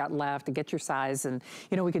what we've got left to get your size, and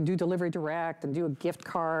you know, we can do delivery direct and do a gift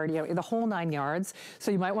card, you know, the whole 9 yards.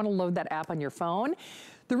 So you might want to load that app on your phone.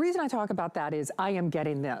 The reason I talk about that is I am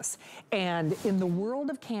getting this. And in the world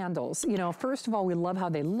of candles, you know, first of all, we love how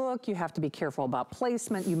they look. You have to be careful about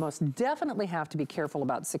placement. You most definitely have to be careful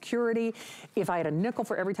about security. If I had a nickel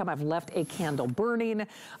for every time I've left a candle burning,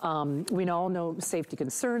 we all know safety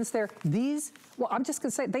concerns there. These, well, I'm just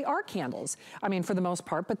gonna say they are candles. I mean, for the most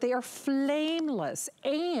part, but they are flameless,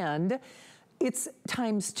 and it's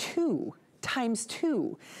times two.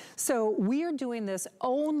 So we are doing this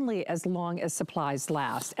only as long as supplies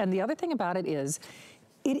last. And the other thing about it is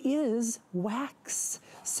wax,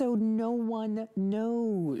 so no one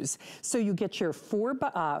knows. So you get your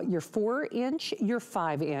 4-inch, your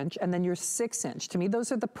 5-inch, and then your 6-inch. To me,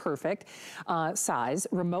 those are the perfect size.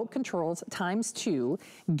 Remote controls ×2,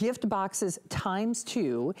 gift boxes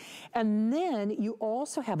 ×2, and then you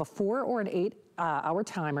also have a 4 or an 8 hour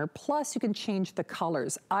timer, plus you can change the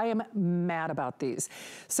colors. I am mad about these.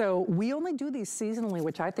 So we only do these seasonally,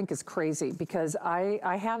 which I think is crazy, because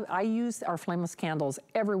I use our flameless candles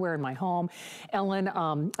everywhere in my home. Ellen,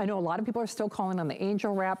 I know a lot of people are still calling on the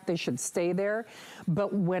angel wrap. They should stay there.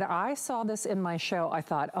 But when I saw this in my show, I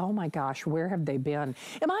thought, oh my gosh, where have they been?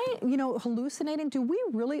 Am I, you know, hallucinating? Do we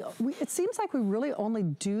really, it seems like we really only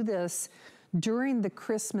do this during the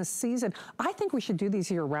Christmas season. I think we should do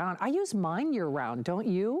these year round. I use mine year round, don't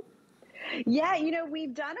you? Yeah, you know,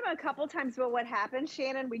 we've done them a couple times, but what happens,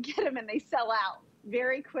 Shannon, we get them and they sell out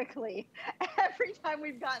very quickly every time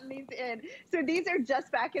we've gotten these in. So these are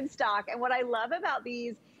just back in stock. And what I love about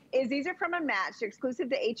these is these are from Unmatched. They're exclusive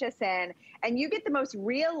to HSN, and you get the most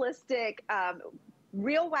realistic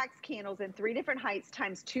real wax candles in 3 different heights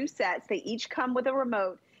 ×2 sets. They each come with a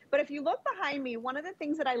remote. But if you look behind me, one of the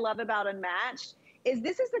things that I love about Unmatched is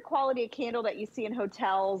this is the quality of candle that you see in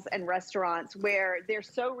hotels and restaurants where they're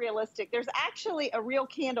so realistic. There's actually a real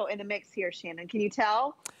candle in the mix here, Shannon. Can you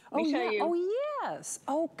tell? Let me show you. Oh, yes.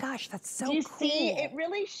 Oh, gosh, that's so cool. Do you see? It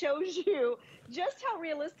really shows you just how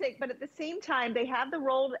realistic, but at the same time, they have the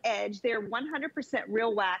rolled edge. They're 100%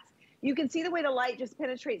 real wax. You can see the way the light just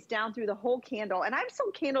penetrates down through the whole candle. And I've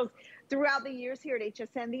sold candles throughout the years here at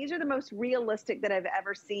HSN. These are the most realistic that I've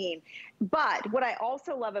ever seen. But what I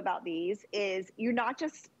also love about these is you're not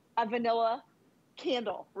just a vanilla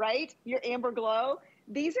candle, right? Your amber glow.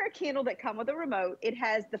 These are a candle that come with a remote. It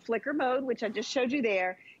has the flicker mode, which I just showed you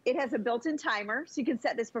there. It has a built-in timer, so you can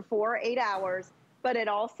set this for 4 or 8 hours. But it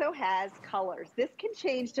also has colors. This can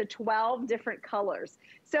change to 12 different colors.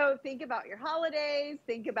 So think about your holidays,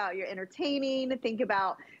 think about your entertaining, think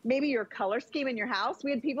about maybe your color scheme in your house.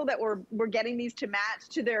 We had people that were getting these to match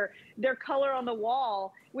to their color on the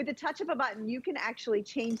wall. With the touch of a button, you can actually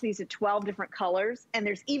change these to 12 different colors. And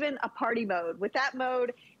there's even a party mode. With that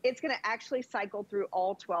mode, it's gonna actually cycle through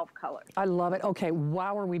all 12 colors. I love it. Okay,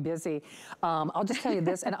 wow, are we busy. I'll just tell you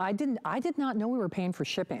this, and I did not know we were paying for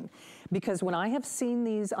shipping, because when I have seen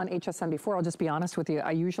these on HSN before, I'll just be honest with you,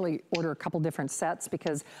 I usually order a couple different sets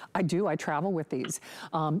because I travel with these.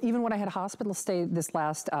 Even when I had a hospital stay this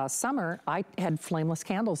last summer, I had flameless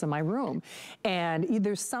candles in my room. And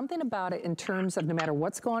there's something about it in terms of no matter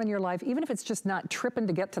what's going on in your life, even if it's just not tripping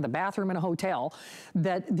to get to the bathroom in a hotel,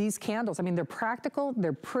 that these candles, I mean, they're practical,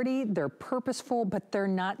 they're pretty, they're purposeful, but they're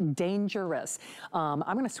not dangerous. I'm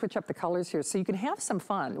gonna switch up the colors here so you can have some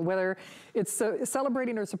fun, whether it's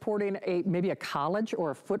celebrating or supporting maybe a college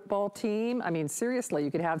or a football team. I mean, seriously,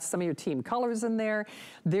 you could have some of your team colors in there.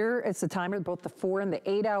 It's a timer, both the 4 and the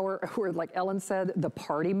 8 hour, or like Ellen said, the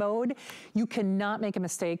party mode. You cannot make a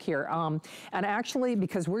mistake here. And actually,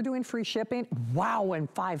 because we're doing free shipping, wow, and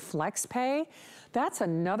 5 flex pay, that's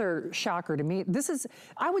another shocker to me.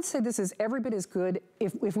 I would say this is every bit as good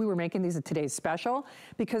if we were making these at today's special,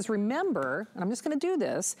 because remember, and I'm just gonna do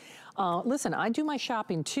this, listen, I do my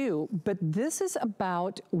shopping too, but this is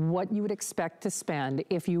about what you would expect to spend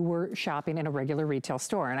if you were shopping in a regular retail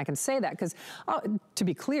store. And I can say that because, to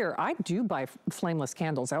be clear, I do buy flameless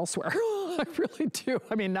candles elsewhere. I really do.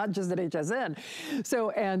 I mean, not just at HSN. So,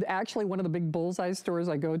 and actually one of the big bullseye stores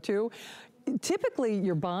I go to, typically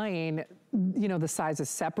you're buying, you know, the sizes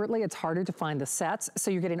separately. It's harder to find the sets. So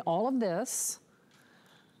you're getting all of this,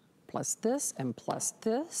 plus this, and plus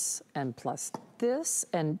this, and plus this,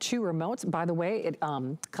 and 2 remotes. By the way, it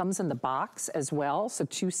comes in the box as well, so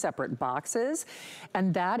 2 separate boxes,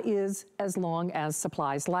 and that is as long as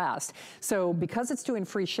supplies last. So because it's doing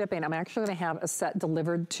free shipping, I'm actually gonna have a set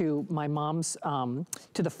delivered to my mom's, to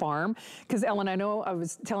the farm, because Ellen, I know I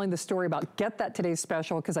was telling the story about get that today's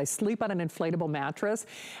special, because I sleep on an inflatable mattress,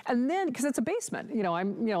 and then, because it's a basement,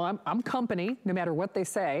 I'm company, no matter what they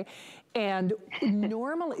say, and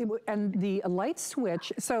normally, and the light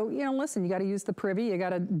switch, so, listen, you gotta use the privy, you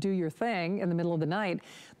gotta do your thing in the middle of the night.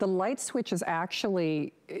 The light switch is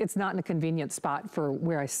actually, it's not in a convenient spot for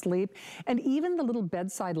where I sleep. And even the little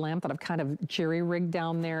bedside lamp that I've kind of jerry-rigged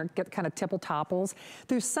down there, get kind of tipple-topples,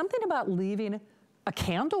 there's something about leaving a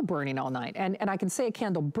candle burning all night. And I can say a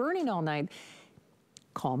candle burning all night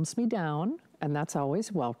calms me down, and that's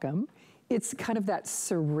always welcome. It's kind of that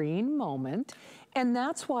serene moment. And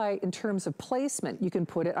that's why, in terms of placement, you can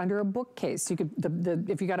put it under a bookcase. You could,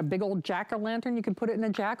 if you got a big old jack-o'-lantern, you could put it in a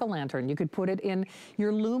jack-o'-lantern. You could put it in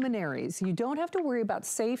your luminaries. You don't have to worry about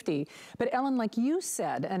safety. But Ellen, like you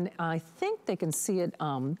said, and I think they can see it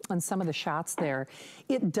on some of the shots there,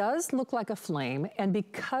 it does look like a flame. And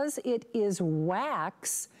because it is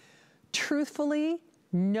wax, truthfully,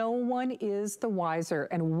 no one is the wiser.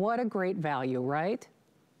 And what a great value, right?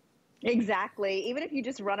 Exactly. Even if you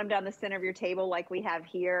just run them down the center of your table like we have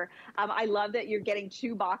here. I love that you're getting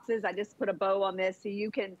 2 boxes. I just put a bow on this so you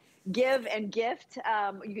can give and gift.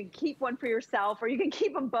 You can keep one for yourself, or you can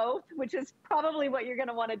keep them both, which is probably what you're going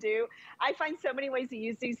to want to do. I find so many ways to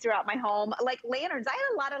use these throughout my home. Like lanterns. I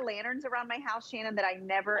had a lot of lanterns around my house, Shannon, that I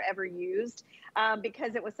never ever used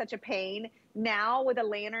because it was such a pain. Now with a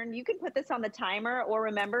lantern, you can put this on the timer, or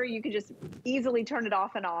remember, you can just easily turn it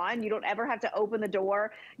off and on. You don't ever have to open the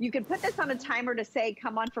door. You can put this on a timer to say,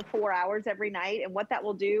 come on for 4 hours every night. And what that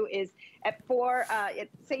will do is at 4,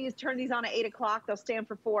 say you turn these on at 8 o'clock, they'll stay on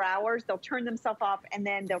for 4 hours. They'll turn themselves off, and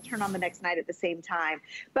then they'll turn on the next night at the same time.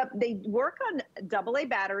 But they work on AA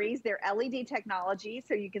batteries. They're LED technology,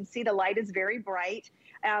 so you can see the light is very bright.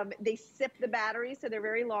 They sip the batteries, so they're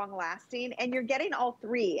very long lasting, and you're getting all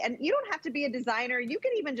 3. And you don't have to be a designer. You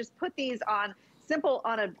can even just put these on simple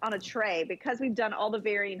on a tray, because we've done all the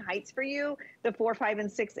varying heights for you, the 4, 5,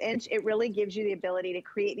 and 6 inch. It really gives you the ability to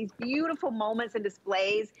create these beautiful moments and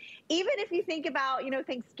displays. Even if you think about,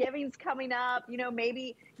 Thanksgiving's coming up,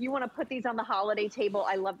 maybe you want to put these on the holiday table.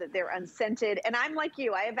 I love that they're unscented. And I'm like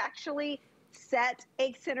you, I have actually set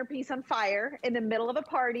a centerpiece on fire in the middle of a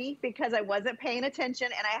party because I wasn't paying attention,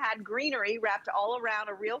 and I had greenery wrapped all around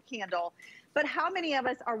a real candle. But how many of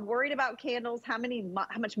us are worried about candles? How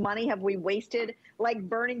much money have we wasted, like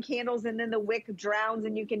burning candles, and then the wick drowns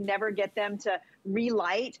and you can never get them to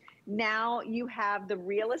relight? Now you have the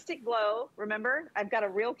realistic glow. Remember, I've got a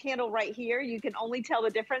real candle right here. You can only tell the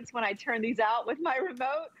difference when I turn these out with my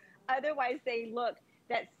remote. Otherwise, they look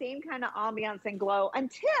that same kind of ambiance and glow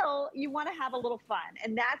until you want to have a little fun.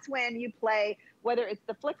 And that's when you play, whether it's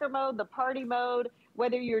the flicker mode, the party mode,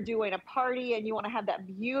 whether you're doing a party and you want to have that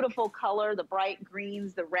beautiful color, the bright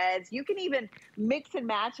greens, the reds. You can even mix and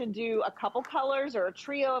match and do a couple colors or a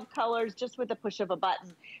trio of colors just with the push of a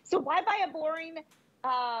button. So why buy a boring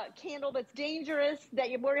candle that's dangerous, that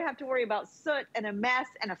you have to worry about soot and a mess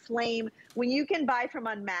and a flame, when you can buy from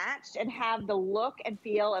Unmatched and have the look and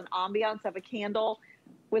feel and ambiance of a candle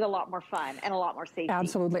with a lot more fun and a lot more safety.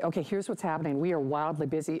 Absolutely. Okay, here's what's happening. We are wildly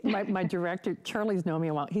busy. My director, Charlie's known me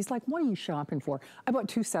a while. He's like, what are you shopping for? I bought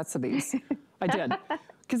 2 sets of these. I did.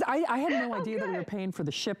 Because I had no idea that we were paying for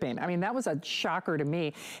the shipping. I mean, that was a shocker to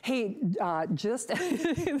me. Hey, just,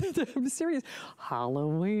 I'm serious,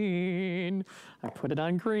 Halloween. I put it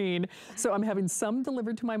on green. So I'm having some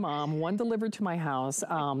delivered to my mom, 1 delivered to my house.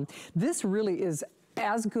 This really is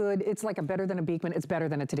as good. It's like a better than a Beekman. It's better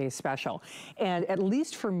than a Today's Special. And at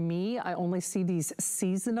least for me, I only see these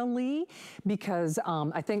seasonally because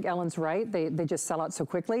I think Ellen's right. They just sell out so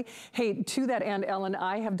quickly. Hey, to that end, Ellen,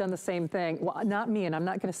 I have done the same thing. Well, not me, and I'm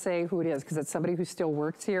not going to say who it is because it's somebody who still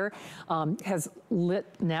works here, has lit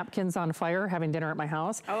napkins on fire having dinner at my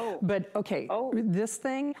house. Oh. But okay, this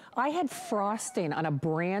thing, I had frosting on a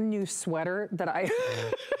brand new sweater that I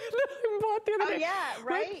bought the other day. Yeah,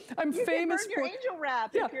 right? I'm you famous can burn your angel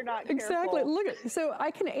wrap if you're not careful. Exactly. Look at, so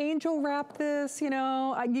I can angel wrap this, you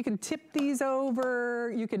know, you can tip these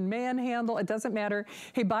over, you can manhandle, it doesn't matter.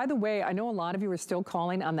 Hey, by the way, I know a lot of you are still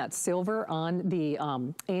calling on that silver on the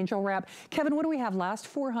angel wrap. Kevin, what do we have? Last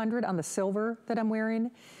 400 on the silver that I'm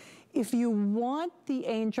wearing? If you want the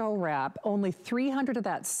angel wrap, only 300 of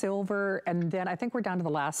that silver, and then I think we're down to the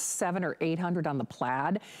last 700 or 800 on the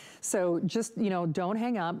plaid. So just, you know, don't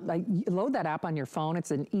hang up. Like, load that app on your phone.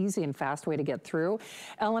 It's an easy and fast way to get through.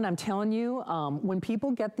 Ellen, I'm telling you, when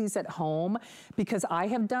people get these at home, because I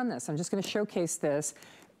have done this, I'm just gonna showcase this.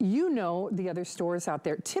 You know the other stores out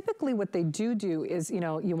there, typically what they do is, you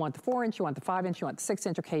know, you want the 4-inch, you want the 5-inch, you want the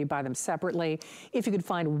 6-inch, okay, you buy them separately. If you could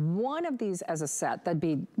find one of these as a set, that'd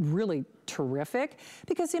be really terrific,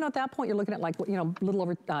 because, you know, at that point you're looking at like, you know, a little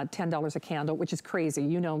over $10 a candle, which is crazy.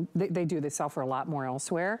 You know, they sell for a lot more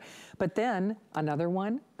elsewhere. But then another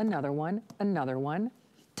one, another one, another one,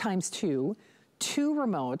 times 2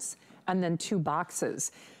 remotes, and then 2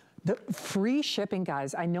 boxes. The free shipping,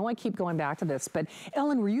 guys, I know I keep going back to this, but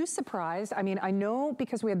Ellen, were you surprised? I mean, I know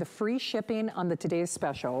because we had the free shipping on the Today's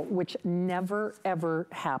Special, which never, ever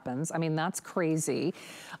happens. I mean, that's crazy.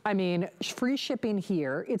 I mean, free shipping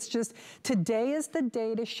here. It's just, today is the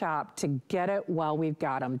day to shop to get it while we've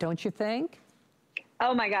got them, don't you think?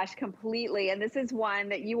 Oh my gosh, completely. And this is one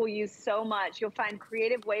that you will use so much. You'll find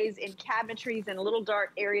creative ways in cabinetries and little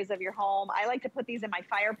dark areas of your home. I like to put these in my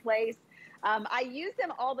fireplace. I use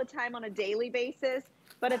them all the time on a daily basis,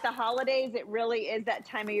 but at the holidays, it really is that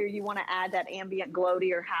time of year you want to add that ambient glow to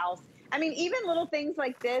your house. I mean, even little things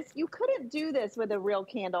like this, you couldn't do this with a real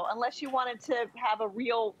candle unless you wanted to have a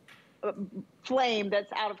real flame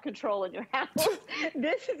that's out of control in your house.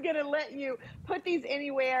 This is going to let you put these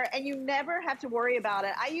anywhere and you never have to worry about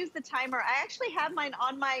it. I use the timer. I actually have mine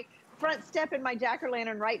on my front step in my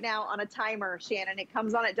jack-o'-lantern right now on a timer, Shannon. It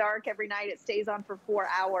comes on at dark every night. It stays on for 4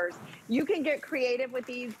 hours. You can get creative with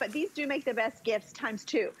these, but these do make the best gifts times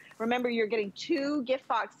 2. Remember, you're getting 2 gift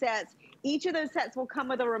box sets. Each of those sets will come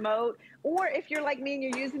with a remote, or if you're like me and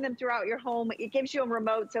you're using them throughout your home, it gives you a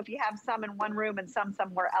remote. So if you have some in one room and some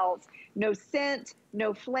somewhere else, no scent,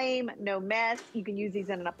 no flame, no mess. You can use these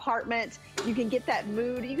in an apartment. You can get that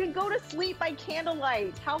mood. You can go to sleep by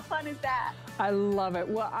candlelight. How fun is that? I love it.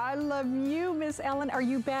 Well, I love you, Miss Ellen. Are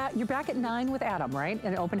you back? You're back at 9 with Adam, right?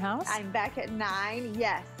 In an open house? I'm back at 9.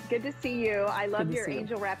 Yes. Good to see you. I love your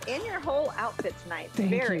angel wrap and your whole outfit tonight.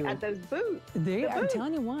 Thank you. At those boots. I'm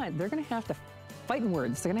telling you what, they're going to have to fighting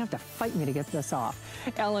words. They're gonna have to fight me to get this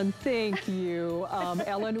off. Ellen, thank you.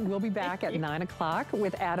 Ellen will be back at 9 o'clock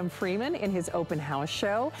with Adam Freeman in his open house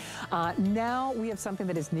show. Now we have something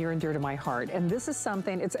that is near and dear to my heart. And this is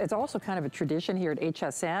something, it's also kind of a tradition here at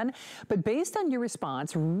HSN, but based on your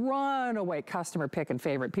response, runaway customer pick and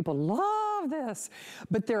favorite. People love this,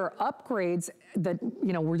 but there are upgrades that,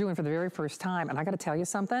 you know, we're doing for the very first time. And I gotta tell you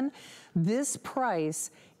something, this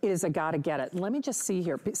price is a gotta get it. Let me just see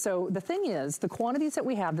here. So the thing is, the quantities that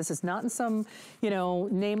we have, this is not in some, you know,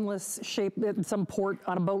 nameless shape, some port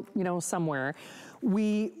on a boat, you know, somewhere.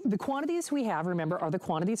 The quantities we have, remember, are the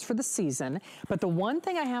quantities for the season. But the one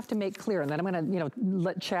thing I have to make clear, and then I'm going to,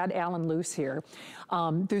 let Chad Allen loose here.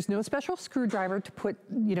 There's no special screwdriver to put,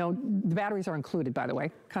 the batteries are included, by the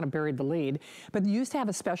way. Kind of buried the lead. But you used to have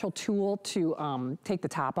a special tool to take the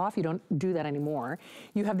top off. You don't do that anymore.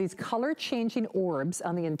 You have these color-changing orbs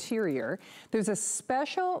on the interior. There's a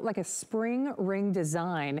special, like a spring ring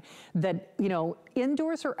design that,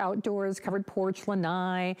 indoors or outdoors, covered porch,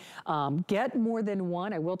 lanai, get more than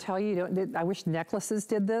one. I will tell you, I wish necklaces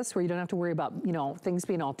did this, where you don't have to worry about, things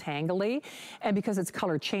being all tangly. And because it's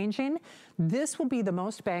color changing, this will be the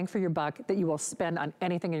most bang for your buck that you will spend on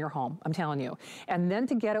anything in your home, I'm telling you. And then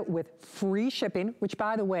to get it with free shipping, which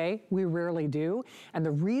by the way, we rarely do. And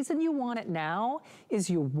the reason you want it now is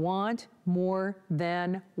you want more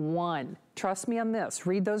than one. Trust me on this,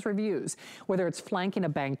 read those reviews. Whether it's flanking a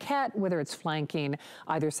banquette, whether it's flanking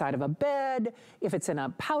either side of a bed, if it's in a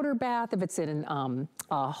powder bath, if it's in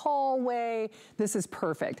a hallway, this is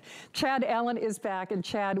perfect. Chad Allen is back, and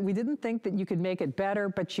Chad, we didn't think that you could make it better,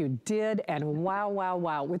 but you did, and wow, wow,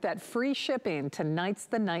 wow. With that free shipping, tonight's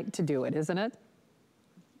the night to do it, isn't it?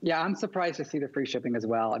 Yeah, I'm surprised to see the free shipping as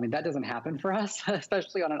well. I mean, that doesn't happen for us,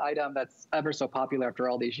 especially on an item that's ever so popular after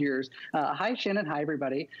all these years. Hi, Shannon. Hi,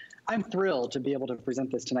 everybody. I'm thrilled to be able to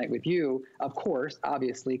present this tonight with you, of course,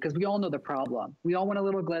 obviously, because we all know the problem. We all want a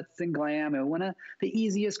little glitz and glam, and we want the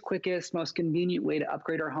easiest, quickest, most convenient way to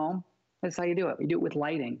upgrade our home. That's how you do it. We do it with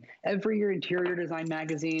lighting. Every year, interior design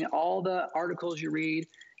magazine, all the articles you read,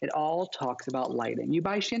 it all talks about lighting. You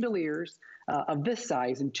buy chandeliers of this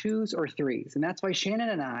size in 2s or 3s. And that's why Shannon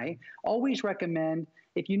and I always recommend,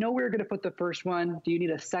 if you know where you're going to put the first one, do you need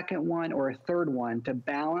a second one or a third one to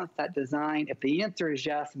balance that design? If the answer is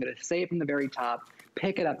yes, I'm going to say it from the very top,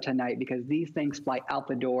 pick it up tonight, because these things fly out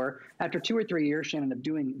the door. After 2 or 3 years, Shannon, of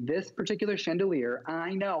doing this particular chandelier,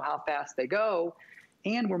 I know how fast they go.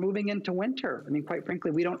 And we're moving into winter. I mean, quite frankly,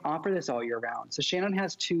 we don't offer this all year round. So Shannon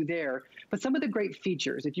has 2 there. But some of the great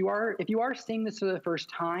features, if you are seeing this for the first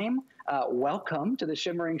time, welcome to the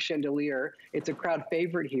Shimmering Chandelier. It's a crowd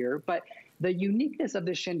favorite here. But the uniqueness of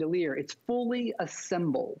this chandelier, it's fully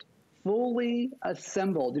assembled. Fully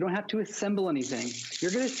assembled. You don't have to assemble anything. You're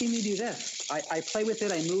going to see me do this. I play with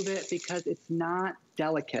it. I move it because it's not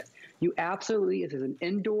delicate. You absolutely, this is an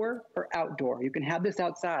indoor or outdoor. You can have this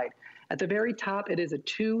outside. At the very top, it is a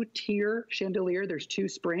 2-tier chandelier. There's 2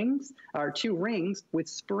 springs, or 2 rings with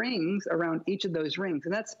springs around each of those rings.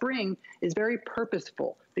 And that spring is very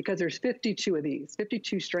purposeful because there's 52 of these,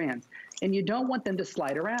 52 strands. And you don't want them to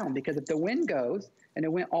slide around, because if the wind goes and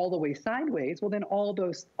it went all the way sideways, well, then all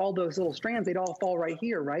those little strands, they'd all fall right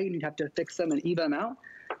here, right? And you'd have to fix them and even them out.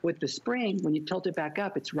 With the spring, when you tilt it back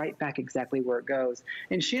up, it's right back exactly where it goes.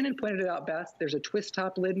 And Shannon pointed it out best. There's a twist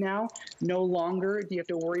top lid now. No longer do you have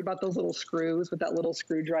to worry about those little screws with that little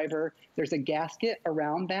screwdriver. There's a gasket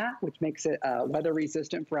around that, which makes it weather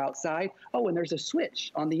resistant for outside. Oh, and there's a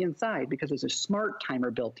switch on the inside because there's a smart timer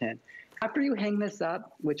built in. After you hang this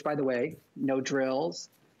up, which, by the way, no drills,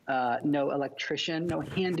 no electrician, no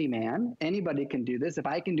handyman. Anybody can do this. If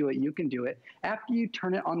I can do it, you can do it. After you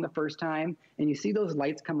turn it on the first time and you see those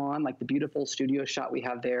lights come on, like the beautiful studio shot we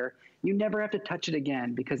have there, you never have to touch it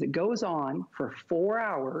again, because it goes on for 4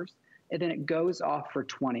 hours and then it goes off for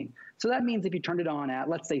 20. So that means if you turned it on at,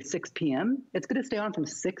 let's say, 6 p.m., it's going to stay on from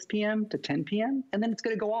 6 p.m. to 10 p.m., and then it's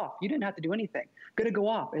going to go off. You didn't have to do anything. Going to go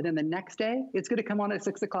off. And then the next day, it's going to come on at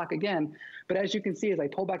 6 o'clock again. But as you can see, as I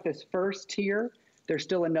pull back this first tier, there's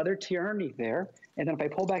still another tier underneath there. And then if I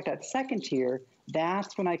pull back that second tier,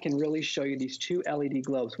 that's when I can really show you these 2 LED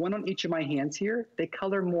globes, one on each of my hands here. They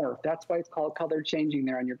color morph. That's why it's called color changing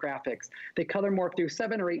there on your graphics. They color morph through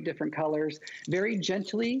 7 or 8 different colors, very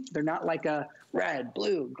gently. They're not like a red,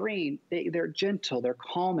 blue, green. They're gentle, they're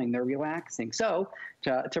calming, they're relaxing. So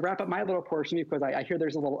to wrap up my little portion, because I hear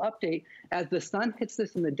there's a little update, as the sun hits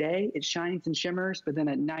this in the day, it shines and shimmers, but then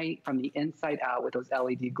at night from the inside out with those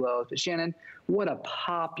LED glows. But Shannon, what a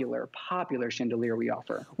popular chandelier we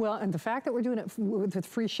offer. Well, and the fact that we're doing it with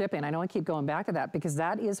free shipping, I know I keep going back to that because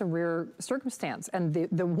that is a rare circumstance. And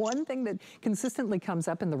the one thing that consistently comes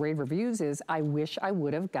up in the rave reviews is, I wish I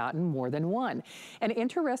would have gotten more than one. And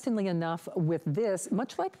interestingly enough, with this,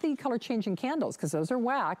 much like the color changing candles, because those are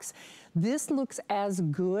wax, this looks as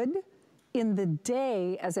good in the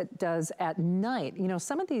day as it does at night. You know,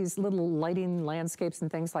 some of these little lighting landscapes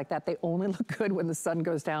and things like that, they only look good when the sun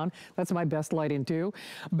goes down. That's my best lighting too.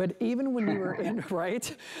 But even when we were in,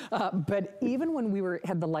 right? But even when we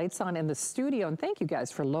had the lights on in the studio, and thank you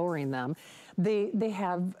guys for lowering them, they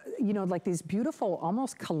have, you know, like these beautiful,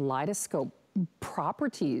 almost kaleidoscope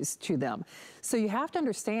properties to them. So you have to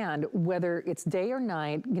understand whether it's day or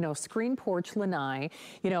night, you know, screen porch lanai,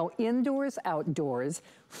 you know, indoors, outdoors.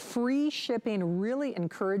 Free shipping really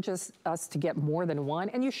encourages us to get more than one,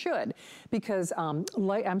 and you should, because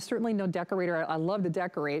I'm certainly no decorator. I love to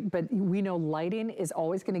decorate, but we know lighting is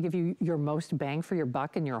always going to give you your most bang for your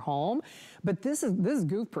buck in your home. But this is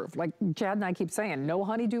goof proof. Like Chad and I keep saying, no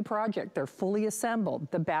honeydew project. They're fully assembled.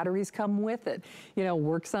 The batteries come with it. You know,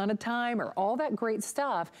 works on a timer. All that great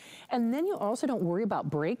stuff. And then you also don't worry about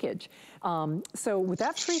breakage. So with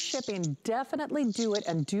that free shipping, definitely do it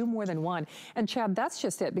and do more than one. And Chad, that's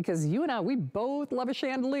just it, because you and I, we both love a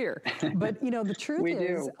chandelier. But you know, the truth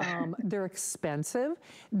is they're expensive.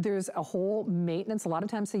 There's a whole maintenance. A lot of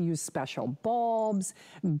times they use special bulbs.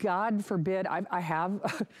 God forbid, I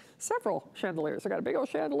have several chandeliers. I got a big old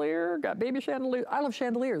chandelier, got baby chandelier. I love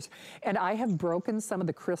chandeliers. And I have broken some of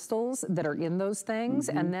the crystals that are in those things.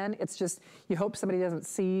 And then it's just, you hope somebody doesn't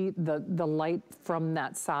see the light from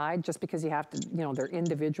that side, just because you have to, you know, they're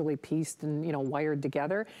individually pieced and, you know, wired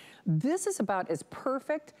together. This is about as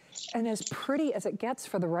perfect and as pretty as it gets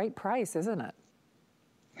for the right price, isn't it?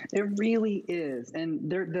 It really is. And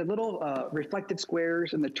they're the little reflective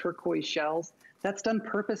squares and the turquoise shells, that's done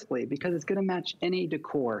purposefully because it's going to match any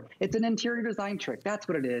decor. It's an interior design trick. That's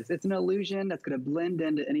what it is. It's an illusion that's going to blend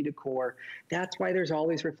into any decor. That's why there's all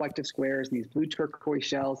these reflective squares and these blue turquoise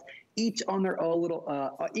shells, each on their own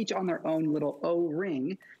little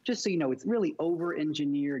O-ring. Just so you know, it's really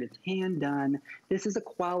over-engineered. It's hand done. This is a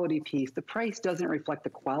quality piece. The price doesn't reflect the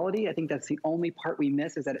quality. I think that's the only part we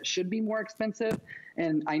miss, is that it should be more expensive.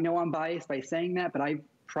 And I know I'm biased by saying that, but I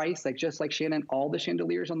price, just like Shannon, all the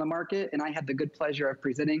chandeliers on the market, and I had the good pleasure of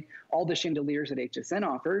presenting all the chandeliers that HSN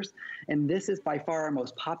offers, and this is by far our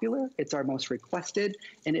most popular, it's our most requested,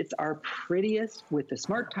 and it's our prettiest with the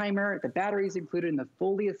smart timer, the batteries included, and the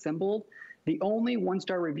fully assembled. The only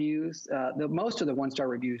one-star reviews, most of the one-star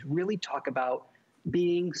reviews really talk about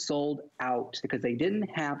being sold out because they didn't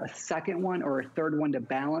have a second one or a third one to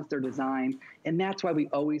balance their design, and that's why we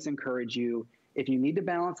always encourage you, if you need to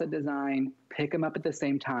balance a design, pick them up at the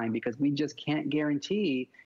same time, because we just can't guarantee